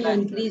you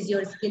increase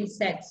your skill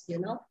sets.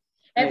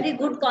 Every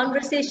good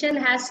conversation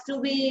has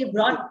to be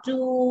brought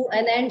to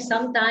an end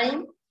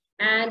sometime,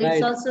 and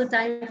it's also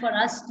time for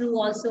us to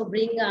also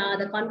bring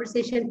the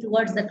conversation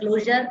towards the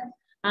closure.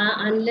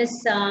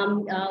 Unless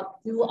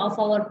few of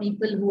our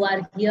people who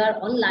are here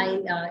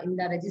online in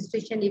the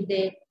registration, if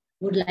they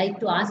would like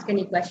to ask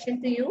any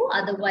question to you,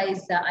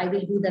 otherwise I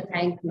will do the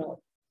thank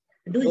note.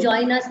 Do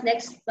join us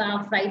next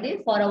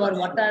Friday for our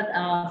water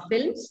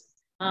films.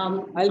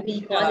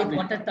 We call it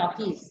Water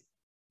Talkies.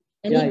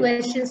 Any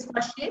questions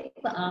for Shib?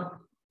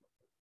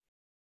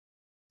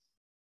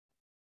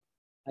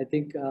 I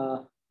think.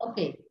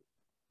 Okay.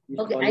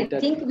 I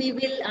think we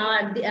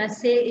will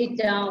say it.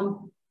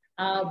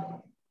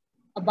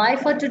 Bye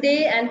for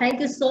today, and thank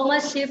you so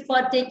much, Shib,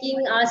 for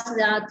taking us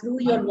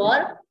through your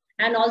work.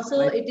 And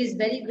also, it is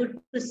very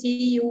good to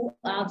see you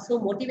so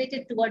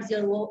motivated towards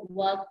your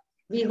work.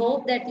 We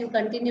hope that you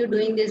continue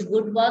doing this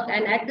good work.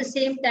 And at the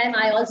same time,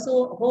 I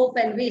also hope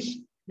and wish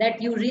that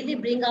you really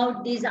bring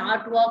out these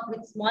artwork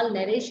with small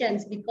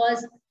narrations,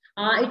 because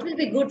it will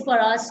be good for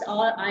us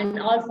and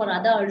all for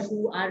others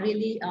who are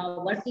really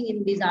working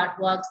in these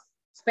artworks,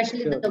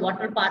 especially the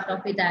water part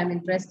of it. I am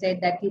interested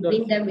that you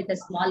bring them with a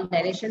small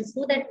narration,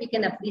 so that we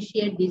can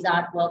appreciate these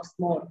artworks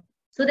more,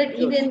 so that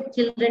even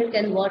children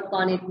can work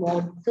on it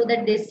more, so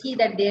that they see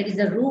that there is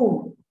a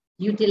room,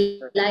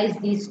 utilize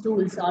these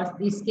tools or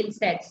these skill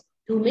sets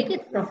to make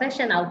it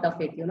profession out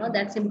of it.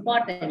 That's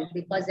important,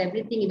 because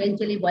everything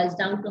eventually boils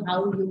down to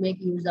how you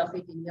make use of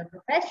it in your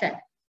profession.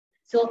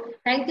 So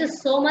thank you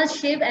so much,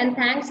 Shib, and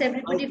thanks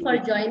everybody for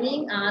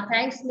joining.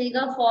 Thanks,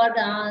 Megha, for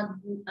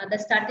the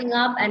starting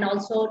up and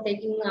also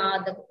taking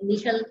the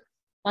initial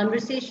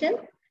conversation.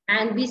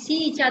 And we see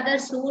each other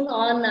soon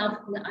on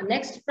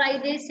next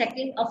Friday,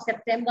 2nd of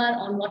September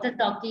on Water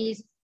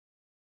Talkies.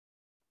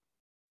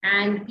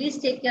 And please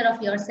take care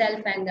of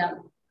yourself and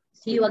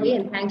see you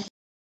again. Thanks.